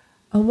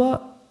 Amma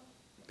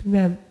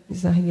bilməm,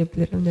 izah edə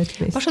bilirəm, nə demək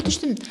istəyirəm. Başa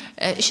düşdüm.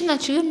 İşin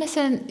açığı,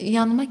 məsələn,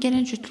 yanıma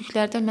gələn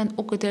cütlüklərdə mən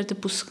o qədər də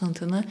bu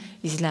sıxıntını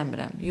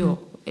izləmirəm. Yox,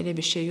 elə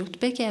bir şey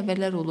yoxdur. Bəlkə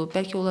əvvəllər olub,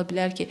 bəlkə ola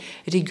bilər ki,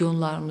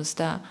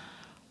 regionlarımızda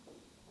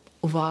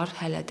var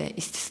hələ də,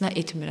 istisna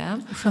etmirəm.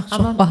 Uşaq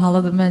çox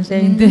bahalıdır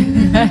məncə indi.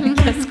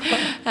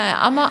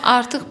 Amma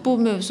artıq bu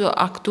mövzu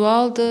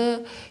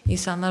aktualdır.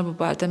 İnsanlar bu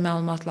barədə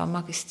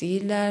məlumatlanmaq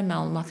istəyirlər,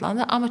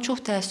 məlumatlanır. Amma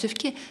çox təəssüf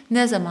ki,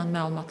 nə zaman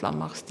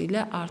məlumatlanmaq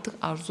istəyirlər? Artıq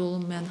arzu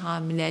olunmayan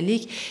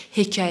hamiləlik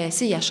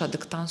hekayəsi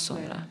yaşadıkdan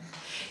sonra.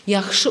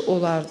 Yaxşı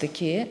olardı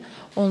ki,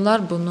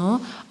 onlar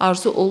bunu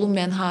arzu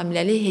olunmayan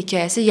hamiləlik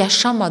hekayəsi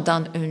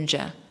yaşamadan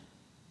öncə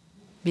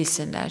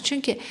bilsinlər.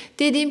 Çünki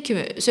dediyim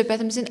kimi,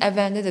 söhbətimizin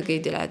əvvəlində də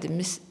qeyd elədim.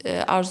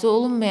 Arzu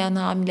olunmayan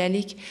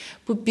hamiləlik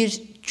bu bir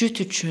cüt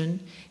üçün,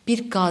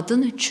 bir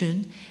qadın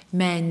üçün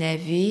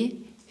mənəvi,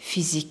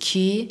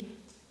 fiziki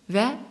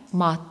və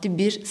maddi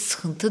bir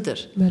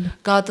sıxıntıdır. Bəli.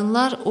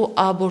 Qadınlar o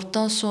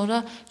abortdan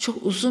sonra çox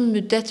uzun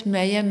müddət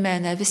müəyyən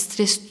mənəvi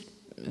stres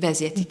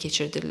vəziyyəti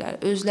keçirdirlər.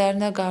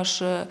 Özlərinə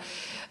qarşı,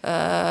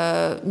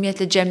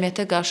 ümumiyyətlə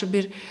cəmiyyətə qarşı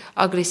bir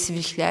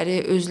aqressivlikləri,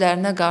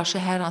 özlərinə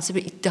qarşı hər hansı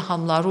bir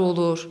ittihamları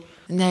olur.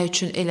 Nə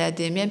üçün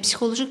elədim? Yəni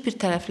psixoloji bir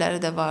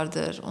tərəfləri də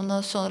vardır.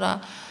 Ondan sonra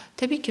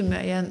təbii ki,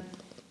 müəyyən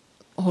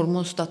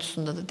hormon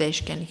statusunda da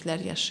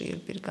dəyişkənliklər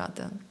yaşayır bir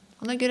qadın.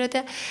 Ona görə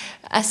də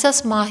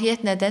əsas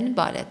mahiyyət nədən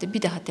ibarətdir?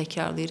 Bir daha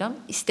təkrarlayıram.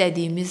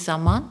 İstədiyimiz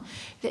zaman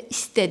və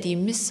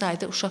istədiyimiz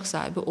sayda uşaq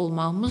sahibi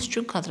olmağımız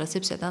üçün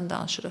kontrasepsiyadan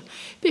danışırıq.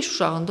 5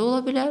 uşağında ola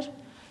bilər,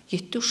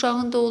 7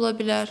 uşağında ola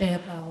bilər,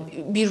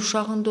 1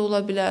 uşağında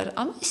ola bilər.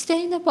 Amma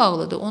istəyinə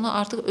bağlıdır. Onu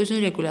artıq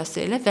özün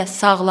regulasiya elə və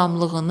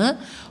sağlamlığını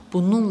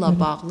bununla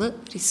bağlı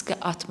riskə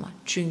atma.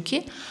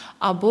 Çünki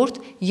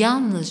abort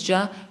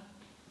yalnızca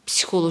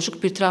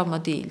psixolojik bir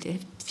travma deyildir.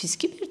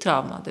 Fiziki bir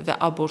travmadır və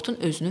abortun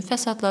özünün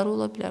fəsadları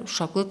ola bilər.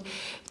 Uşaqlıq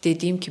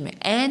dediyim kimi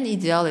ən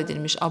ideal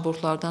edilmiş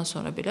abortlardan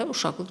sonra belə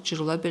uşaqlıq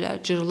cırıla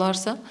bilər.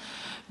 Cırılarsa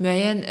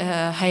müəyyən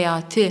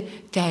həyati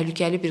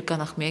təhlükəli bir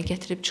qanaxmaya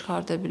gətirib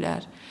çıxarda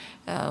bilər.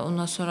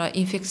 Ondan sonra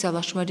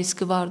infeksiyalaşma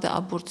riski vardır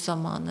abort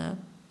zamanı.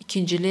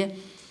 İkincili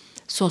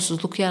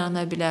sonsuzluq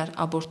yarana bilər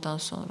abortdan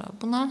sonra.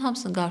 Bunların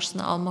hamısının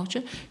qarşısını almaq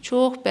üçün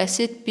çox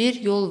bəsit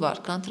bir yol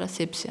var,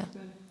 kontrasepsiya.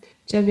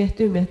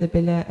 Cəmiyyətdə ümumiyyətlə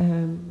belə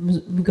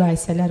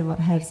müqayisələr var,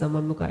 hər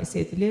zaman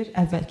müqayisə edilir.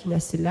 Əvvəlki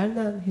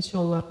nəsillərlə heç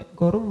onlar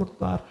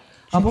qorunmurdular.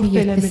 Abort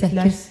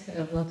eləmirdilər.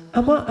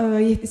 Amma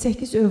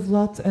 7-8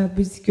 övlad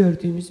biz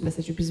gördüyümüz,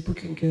 məsələn, biz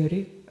bugün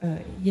görürük,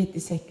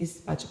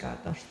 7-8 bacı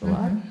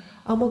qardaşdılar.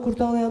 Amma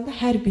qurdalayanda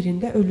hər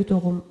birində ölü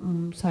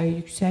doğum sayı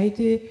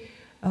yüksəkdir.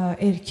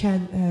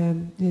 Erkən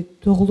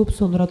doğulub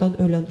sonradan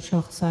ölən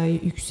uşaq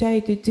sayı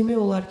yüksəkdir. Demək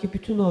olar ki,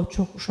 bütün o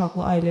çox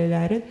uşaqlı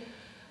ailələrin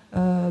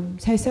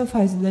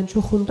 80%-dən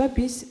çoxunda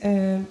biz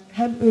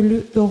həm ölü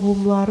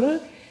doğumları,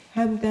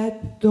 həm də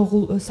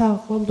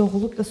sağlam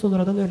doğulub da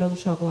sonradan ölən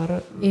uşaqları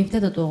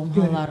evdə də doğum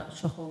halları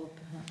çox olub.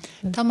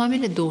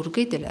 Tamamilə doğru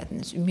qeyd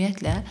elədiniz.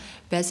 Ümumiyyətlə,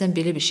 bəzən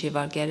belə bir şey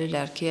var,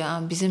 gəlirlər ki,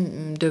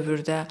 bizim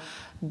dövrdə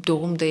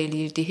doğum da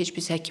eləyirdi, heç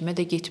biz həkimə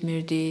də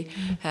getmirdi,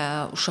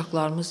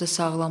 uşaqlarımız da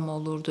sağlam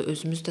olurdu,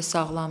 özümüz də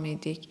sağlam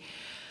idik.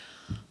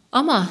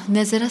 Amma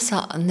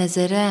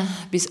nəzərə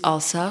biz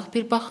alsaq,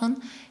 bir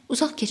baxın,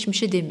 uzaq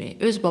keçmişi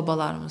deməyək, öz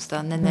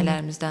babalarımızdan,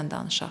 nənələrimizdən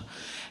danışaq.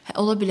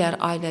 Ola bilər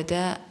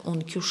ailədə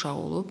 12 uşaq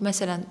olub.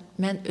 Məsələn,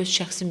 mən öz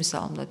şəxsi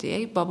misalımda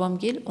deyək,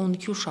 babamgil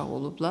 12 uşaq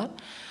olublar.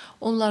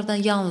 Onlardan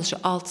yalnızca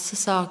 6-sı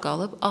sağ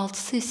qalıb,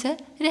 6-sı isə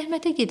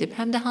rəhmətə gedib.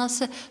 Həm də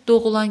hansı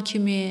doğulan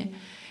kimi,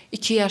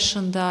 2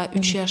 yaşında,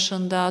 3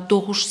 yaşında,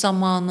 doğuş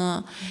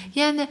zamanı.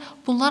 Yəni,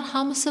 bunlar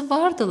hamısı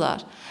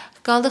vardılar.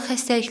 Qaldıq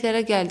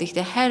xəstəliklərə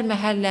gəldikdə hər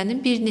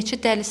məhəllənin bir neçə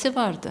dəlisi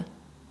vardı.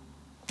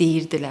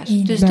 Deyirdilər.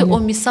 Düzdür, o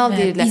misal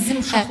deyirdilər.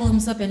 Bizim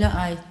uşaqlığımıza belə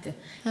aiddir.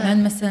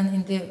 Mən məsələn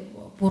indi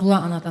burla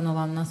anadan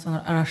olandan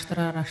sonra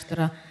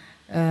araşdıra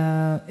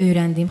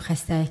öyrəndiyim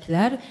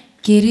xəstəliklər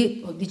geri,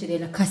 necə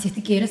deyirlər,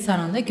 kaseti geri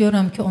saranda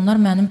görürəm ki, onlar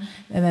mənim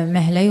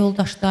məhəllə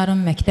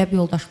yoldaşlarım, məktəb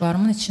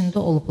yoldaşlarımın içində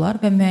olublar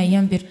və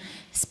müəyyən bir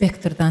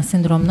spektrdən,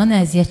 sindromdan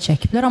əziyyət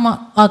çəkiblər,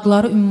 amma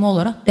adları ümumi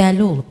olaraq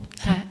dəli olub.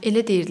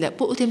 Elə deyirlər.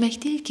 Bu o demək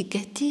deyil ki,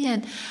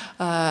 qətiyyən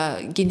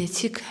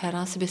genetik hər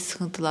hansı bir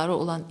sıxıntıları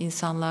olan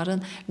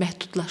insanların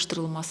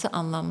məhdudlaşdırılması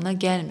anlamına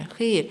gəlmir.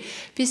 Xeyr,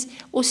 biz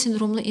o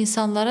sindromlu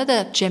insanlara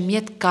da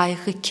cəmiyyət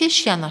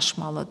qayğıkeş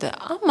yanaşmalıdır.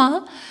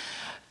 Amma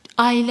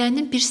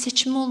ailənin bir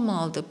seçimi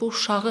olmalıdır. Bu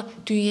uşağı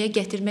dünyaya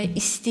gətirmək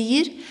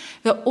istəyir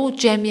və o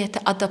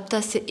cəmiyyətə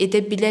adaptasiya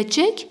edə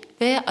biləcək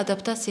və ya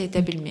adaptasiya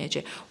edə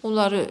bilməyəcək.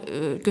 Onları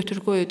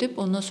götür-qoy edib,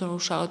 ondan sonra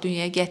uşağı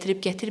dünyaya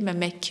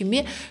gətirib-gətirməmək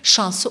kimi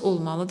şansı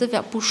olmalıdır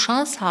və bu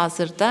şans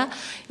hazırda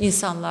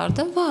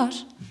insanlarda var.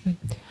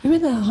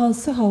 Ümumiyyətlə,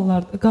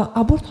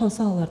 abort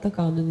hansı hallarda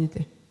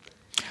qanunidir?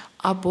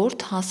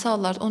 Abort hansı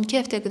hallarda? 12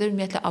 həftəyə qədər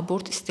ümumiyyətlə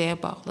abort istəyə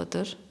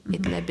bağlıdır,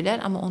 edilə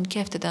bilər. Amma 12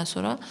 həftədən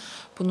sonra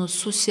bunun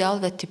sosial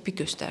və tibbi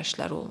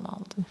göstərişləri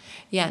olmalıdır.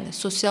 Yəni,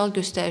 sosial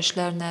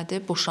göstərişlər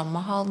nədir?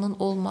 Boşanma halının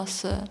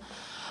olması,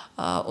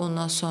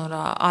 ondan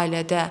sonra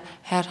ailədə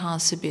hər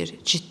hansı bir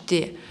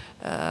ciddi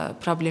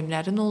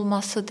problemlərin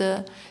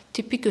olmasıdır.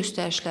 Tibbi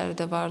göstərişləri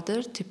də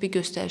vardır. Tibbi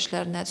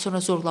göstərişlər nədir?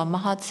 Sonra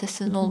zorlanma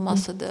hadisəsinin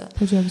olmasıdır.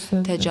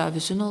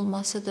 Təcavüzün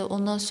olmasıdır.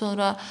 Ondan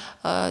sonra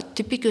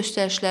tibbi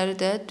göstərişləri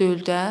də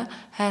döldə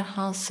hər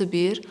hansı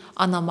bir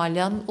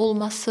anomaliyanın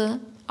olması,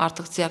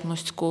 artıq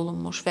diaqnostika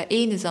olunmuş və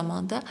eyni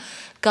zamanda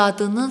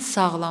qadının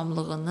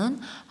sağlamlığının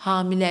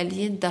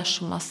hamiləliyin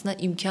daşınmasına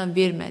imkan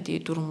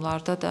vermədiyi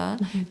durumlarda da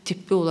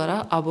tibbi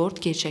olaraq abort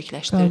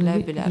gerçəkləşdirilə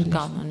bilər,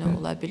 qanuni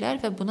ola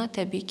bilər və buna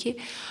təbii ki,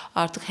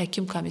 artıq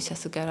həkim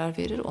komissiyası qərar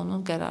verir.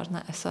 Onun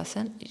qərarına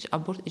əsasən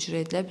abort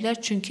icra edilə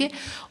bilər. Çünki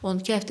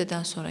 12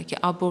 həftədən sonraki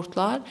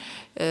abortlar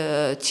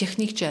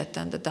texnik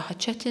cəhətdən də daha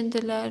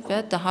çətindirlər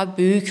və daha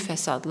böyük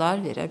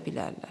fəsadlar verə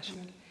bilərlər.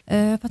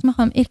 Fatma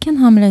xanım,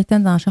 erkən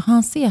hamiləlikdən danışaq.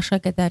 Hansı yaşa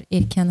qədər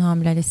erkən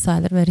hamiləlik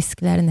sayılır və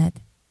riskləri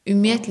nədir?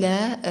 Ümumiyyətlə,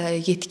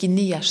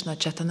 yetkinlik yaşına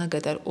çatana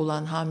qədər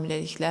olan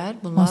hamiləliklər,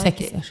 bunlar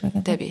 18 yaşa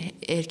qədər. Təbii,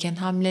 erkən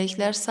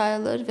hamiləliklər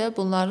sayılır və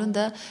bunların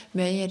da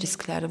müəyyən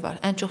riskləri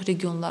var. Ən çox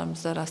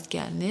regionlarımızda rast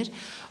gəlinir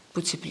bu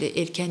tipli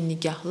erkən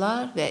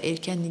nigahlar və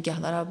erkən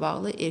nigahlara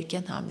bağlı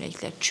erkən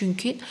hamiləliklər.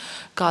 Çünki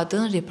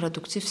qadın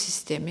reproduktiv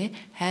sistemi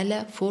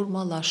hələ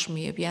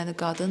formalaşmayıb. Yəni,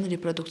 qadın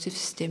reproduktiv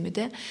sistemi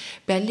də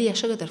bəlli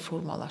yaşa qədər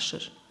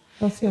formalaşır.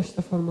 Hansı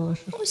yaşda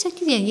formalaşır?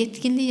 18, yəni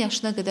yetkinlik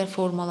yaşına qədər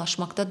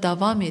formalaşmaqda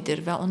davam edir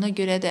və ona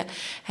görə də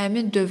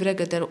həmin dövrə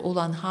qədər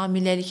olan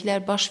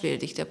hamiləliklər baş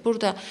verdikdə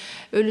burada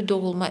ölü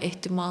doğulma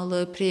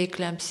ehtimalı,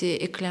 preekləmpsiya,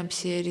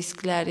 ekləmpsiya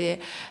riskləri,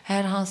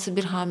 hər hansı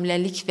bir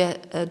hamiləlik və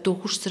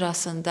doğuş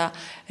sırasında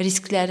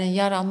risklərin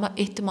yaranma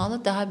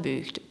ehtimalı daha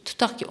böyükdür.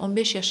 Tutaq ki,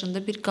 15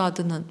 yaşında bir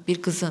qadının,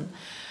 bir qızın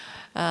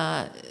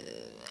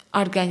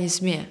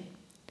orqanizmi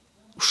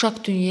uşaq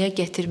dünyaya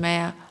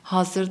gətirməyə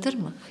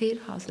hazırdırmı? Xeyr,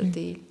 hazır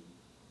deyil.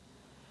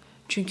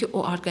 Çünki o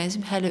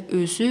orqanizm hələ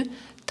özü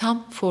tam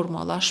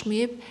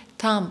formalaşmayıb,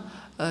 tam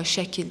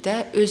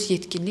şəkildə öz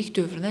yetkinlik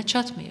dövrünə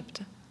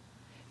çatmayıbdır.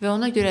 Və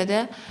ona görə də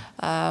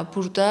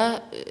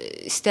burada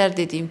istər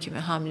dediyim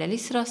kimi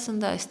hamiləlik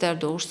sırasında, istər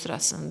doğuş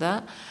sırasında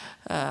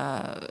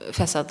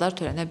fəsadlar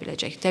törənə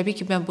biləcək. Təbii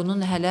ki, mən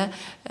bunun hələ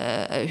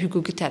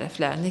hüquqi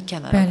tərəflərini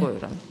kənara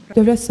qoyuram.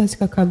 Dövlət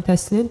Statistika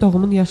Komitəsinin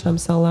doğumun yaş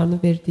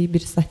əmsallarını verdiyi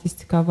bir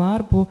statistika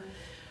var. Bu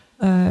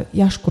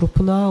yaş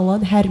qrupuna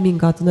olan hər 1000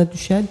 qadına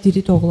düşən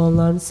diri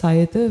doğulanların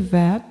sayıdır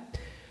və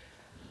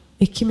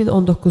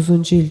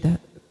 2019-cu ildə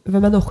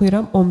və mən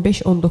oxuyuram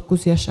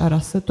 15-19 yaş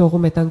arası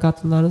doğum edən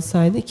qadınların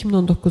sayını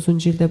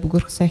 2019-cu ildə bu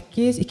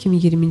 48,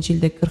 2020-ci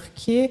ildə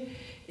 42,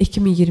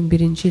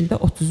 2021-ci ildə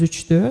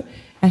 33-dür.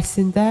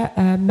 Əslində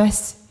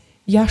məhz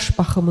yaş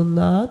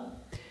baxımından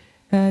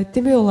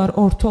demək olar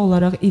orta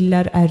olaraq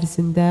illər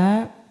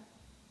ərzində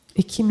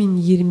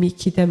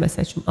 2022-də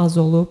məsəl üçün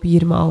az olub,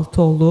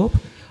 26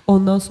 olub.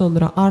 Ondan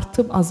sonra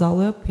artıb,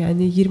 azalıb,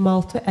 yəni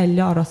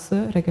 26-50 arası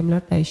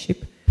rəqəmlər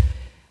dəyişib.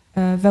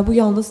 Və bu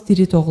yalnız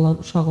diri doğulan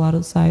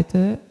uşaqların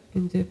sayıdır.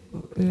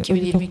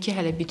 2022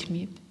 hələ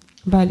bitməyib.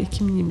 Bəli,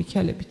 2022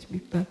 hələ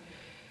bitməyib.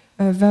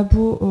 Və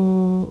bu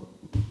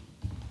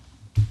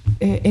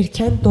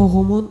erkən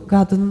doğumun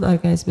qadının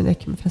orqanizminə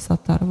kimi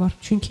fəsadları var.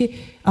 Çünki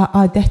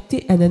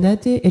adətdir,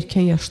 ənənədir,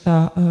 erkən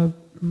yaşda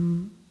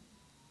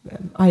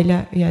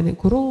ailə yəni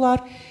qururlar.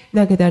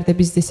 Nə qədər də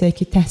biz desək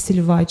ki, təhsil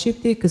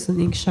vacibdir,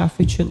 qızın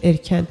inkişafı üçün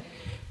erkən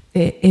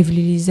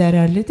evliliyi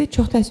zərərlidir.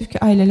 Çox təəssüf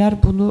ki, ailələr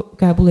bunu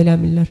qəbul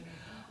eləmirlər.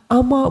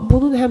 Amma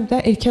bunun həm də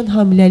erkən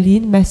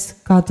hamiləliyin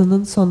məhz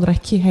qadının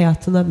sonrakı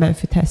həyatına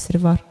mənfi təsiri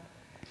var.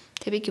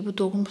 Təbii ki, bu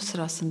doğum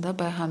sırasında,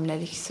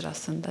 hamiləlik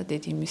sırasında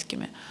dediyimiz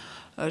kimi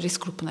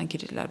risk qrupuna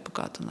girirlər bu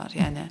qadınlar.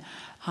 Yəni,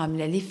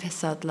 hamiləlik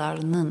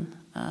fəsadlarının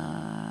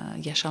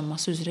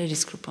yaşanması üzrə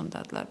risk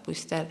qrupundadırlar. Bu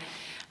istər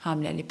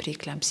hamiləlik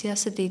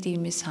preekləmpsiyası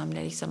dediyimiz,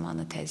 hamiləlik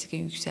zamanı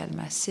təzyiqin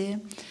yüksəlməsi,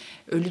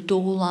 ölü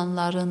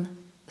doğulanların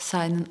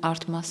sayının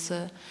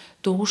artması,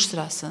 doğuş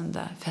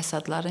sırasında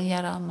fəsadların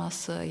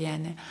yaranması,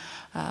 yəni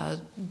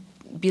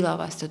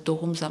bilavasitə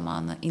doğum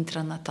zamanı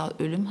intranatal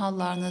ölüm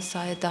hallarının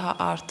sayı daha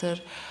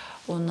artır.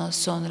 Ondan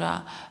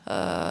sonra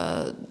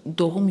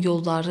doğum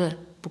yolları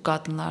bu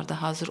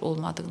qadınlarda hazır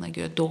olmadığına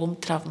görə doğum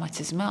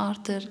travmatizmi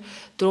artır.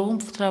 Doğum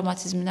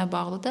travmatizminə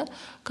bağlı da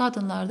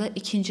qadınlarda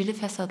ikincili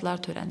fəsadlar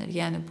törənir.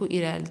 Yəni bu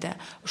irəlidə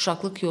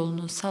uşaqlıq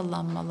yolunun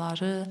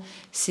sallanmaları,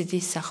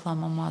 sidik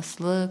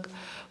saxlamamazlıq,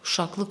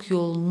 uşaqlıq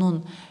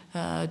yolunun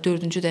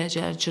 4-cü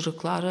dərəcəli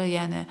cırıqları,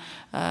 yəni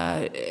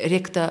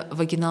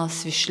rekto-vaginal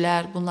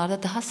svişlər, bunlarda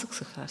daha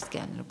sıx-sıx rast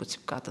gəlinir bu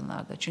tip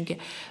qadınlarda. Çünki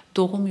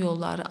doğum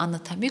yolları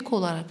anatomik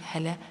olaraq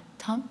hələ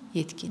tam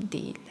yetkin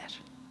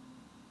deyillər.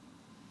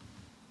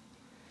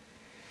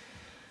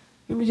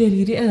 Ümid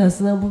edirik, ən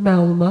azından bu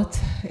məlumat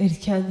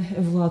erkən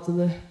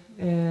övladını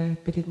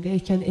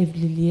erkən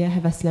evliliyə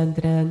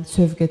həvəsləndirən,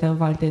 sövq edən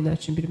valideynlər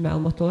üçün bir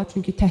məlumat olar.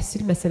 Çünki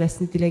təhsil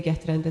məsələsini dilə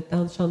gətirəndə,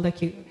 danışanda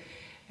ki,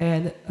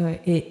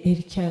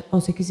 erkən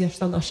 18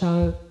 yaşdan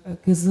aşağı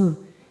qızın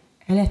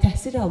hələ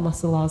təhsil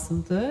alması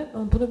lazımdır.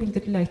 Bunu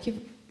bildirirlər ki,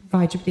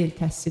 vacib deyil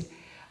təhsil.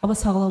 Amma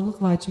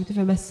sağlamlıq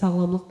vacibdir və məhz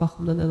sağlamlıq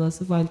baxımından ən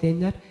azı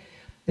valideynlər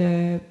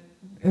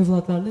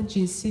övladlarının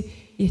cinsi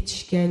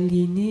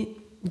yetişkənliyini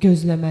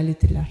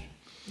gözləməlidirlər.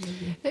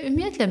 Və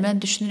ümumiyyətlə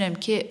mən düşünürəm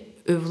ki,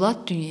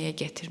 övlad dünyaya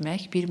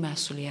gətirmək bir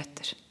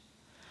məsuliyyətdir.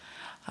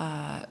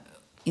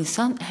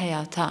 İnsan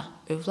həyata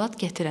övlad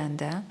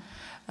gətirəndə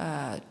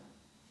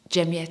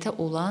cəmiyyətə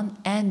olan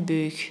ən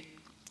böyük,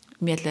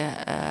 ümumiyyətlə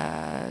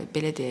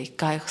belə deyək,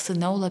 qayğısı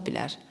nə ola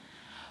bilər?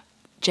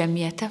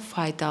 Cəmiyyətə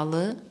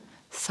faydalı,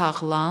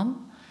 sağlam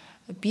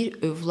bir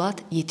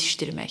övlad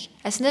yetişdirmək.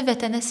 Əslində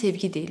vətənə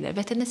sevgi deyirlər.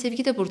 Vətənə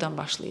sevgi də buradan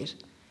başlayır.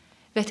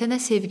 Vətənə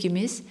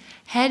sevgimiz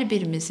hər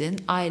birimizin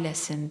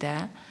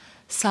ailəsində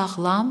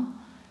sağlam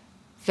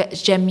və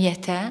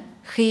cəmiyyətə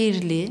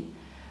xeyirli,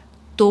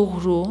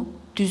 doğru,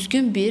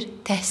 düzgün bir,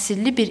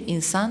 təhsilli bir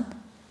insan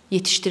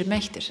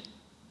yetişdirməkdir.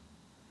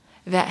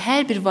 Və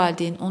hər bir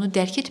valideyn onu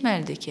dərk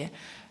etməlidir ki,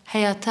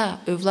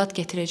 həyata övlad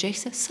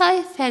gətirəcəksə,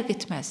 sayı fərq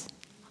etməz.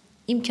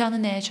 İmkanı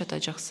nəyə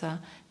çatacaqsa,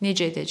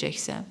 necə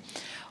edəcəksə,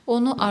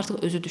 onu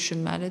artıq özü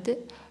düşünməlidir.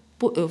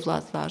 Bu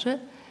övladları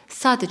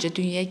sadəcə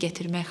dünyaya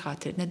gətirmək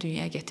xatirinə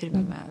dünyaya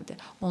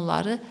gətirməməlidir.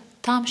 Onları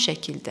tam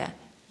şəkildə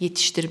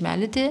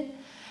yetişdirməlidir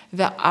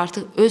və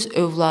artıq öz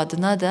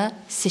övladına da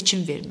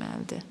seçim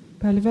verməlidir.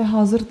 Bəli, və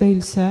hazır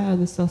deyilsə,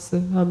 ən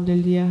əsası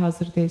hamileliyə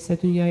hazır deyilsə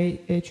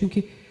dünyaya,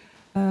 çünki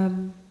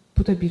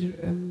bu da bir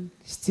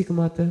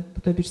stigmadır,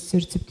 bu da bir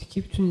stereotipdir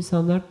ki, bütün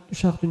insanlar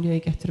uşaq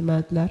dünyaya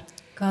gətirməlidirlər.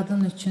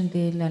 Qadın üçün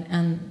deyirlər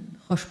ən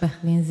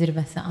xoşbəxtliyin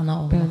zirvəsi ana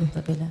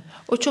olmaqdır belə.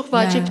 O çox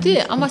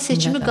vacibdir, amma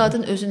seçimi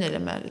qadın özün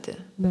eləməlidir.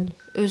 Bəli.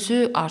 Özü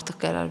artıq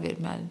qərar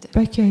verməlidir.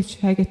 Bəlkə heç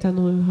həqiqətən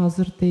o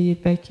hazır deyil,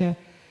 bəlkə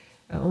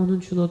onun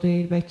üçün o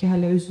deyil, bəlkə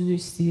hələ özünü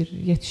istəyir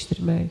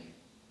yetişdirmək.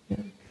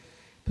 Yəni,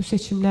 bu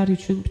seçimlər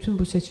üçün,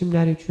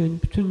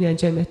 bütün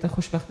yəni cəmiyyətdə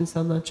xoşbəxt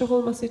insanların çox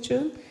olması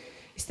üçün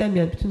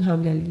istəməyən bütün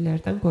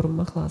hamiləliklərdən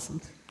qorunmaq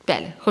lazımdır.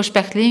 Bəli,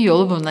 xoşbəxtliyin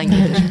yolu bundan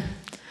gedir.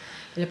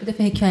 Elə bu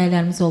dəfə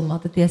hekayələrimiz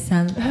olmadı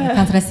deyəsən,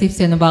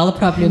 kontrasepsiya ilə bağlı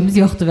problemimiz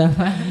yoxdur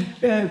Vəfa.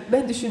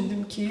 Mən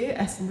düşündüm ki,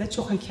 əslində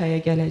çox hekayə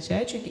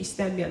gələcək, çünki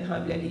istənməyən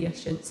hamiləlik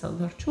yaşayan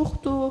insanlar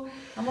çoxdur.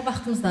 Amma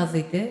vaxtımız da az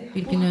idi,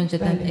 bir gün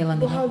öncədən elan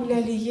edildi. Bu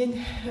hamiləliyin,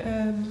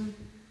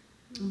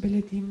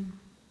 belə deyim,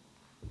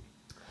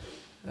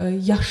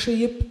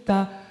 yaşayıb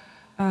da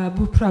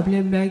bu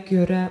problemə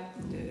görə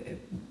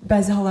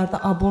bəzi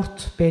hallarda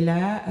abort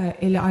belə,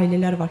 elə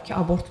ailələr var ki,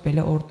 abort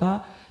belə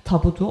orada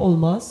tabudur,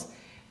 olmaz.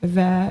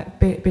 Və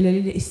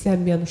beləliklə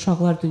istənməyən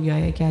uşaqlar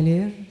dünyaya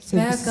gəlir.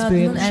 Və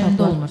qadının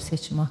əlində olmur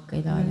seçim haqqı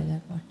elə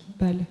ailələr var ki.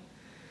 Bəli.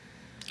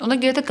 Ona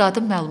görə də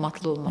qadın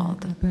məlumatlı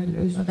olmalıdır.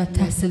 Bəli, və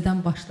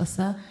təhsildən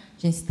başlasa,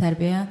 cinsi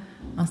tərbiyə,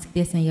 hansı ki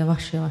deyəsən,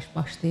 yavaş-yavaş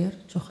başlayır,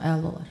 çox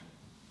əla olar.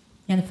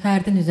 Yəni,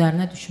 fərdin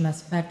üzərinə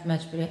düşməz, fərd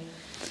məcburi.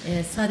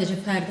 Sadəcə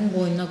fərdin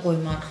boynuna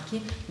qoymaq ki,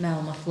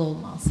 məlumatlı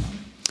olmalısan.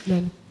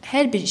 Bəli.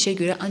 Hər bir işə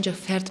görə ancaq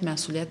fərd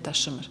məsuliyyət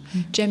daşımır.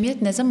 Cəmiyyət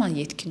nə zaman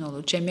yetkin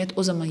olur? Cəmiyyət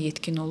o zaman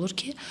yetkin olur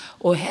ki,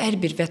 o hər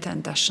bir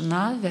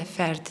vətəndaşına və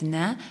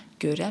fərdinə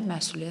görə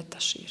məsuliyyət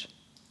daşıyır.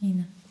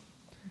 Yenə.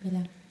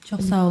 Belə.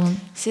 Çox sağ olun.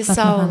 Siz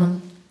sağ olun.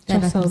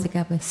 Dəvətimizi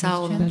qəbul etdiniz. Sağ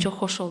olun. Çox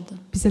xoş oldu.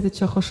 Bizə də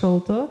çox xoş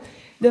oldu.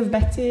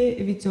 Növbəti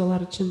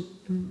videolar üçün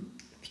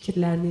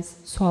fikirləriniz,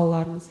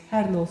 suallarınız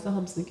hər nə olsa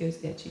hamısını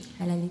gözləyəcəyik.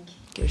 Hələlik.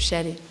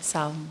 Görüşərik.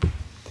 Sağ olun.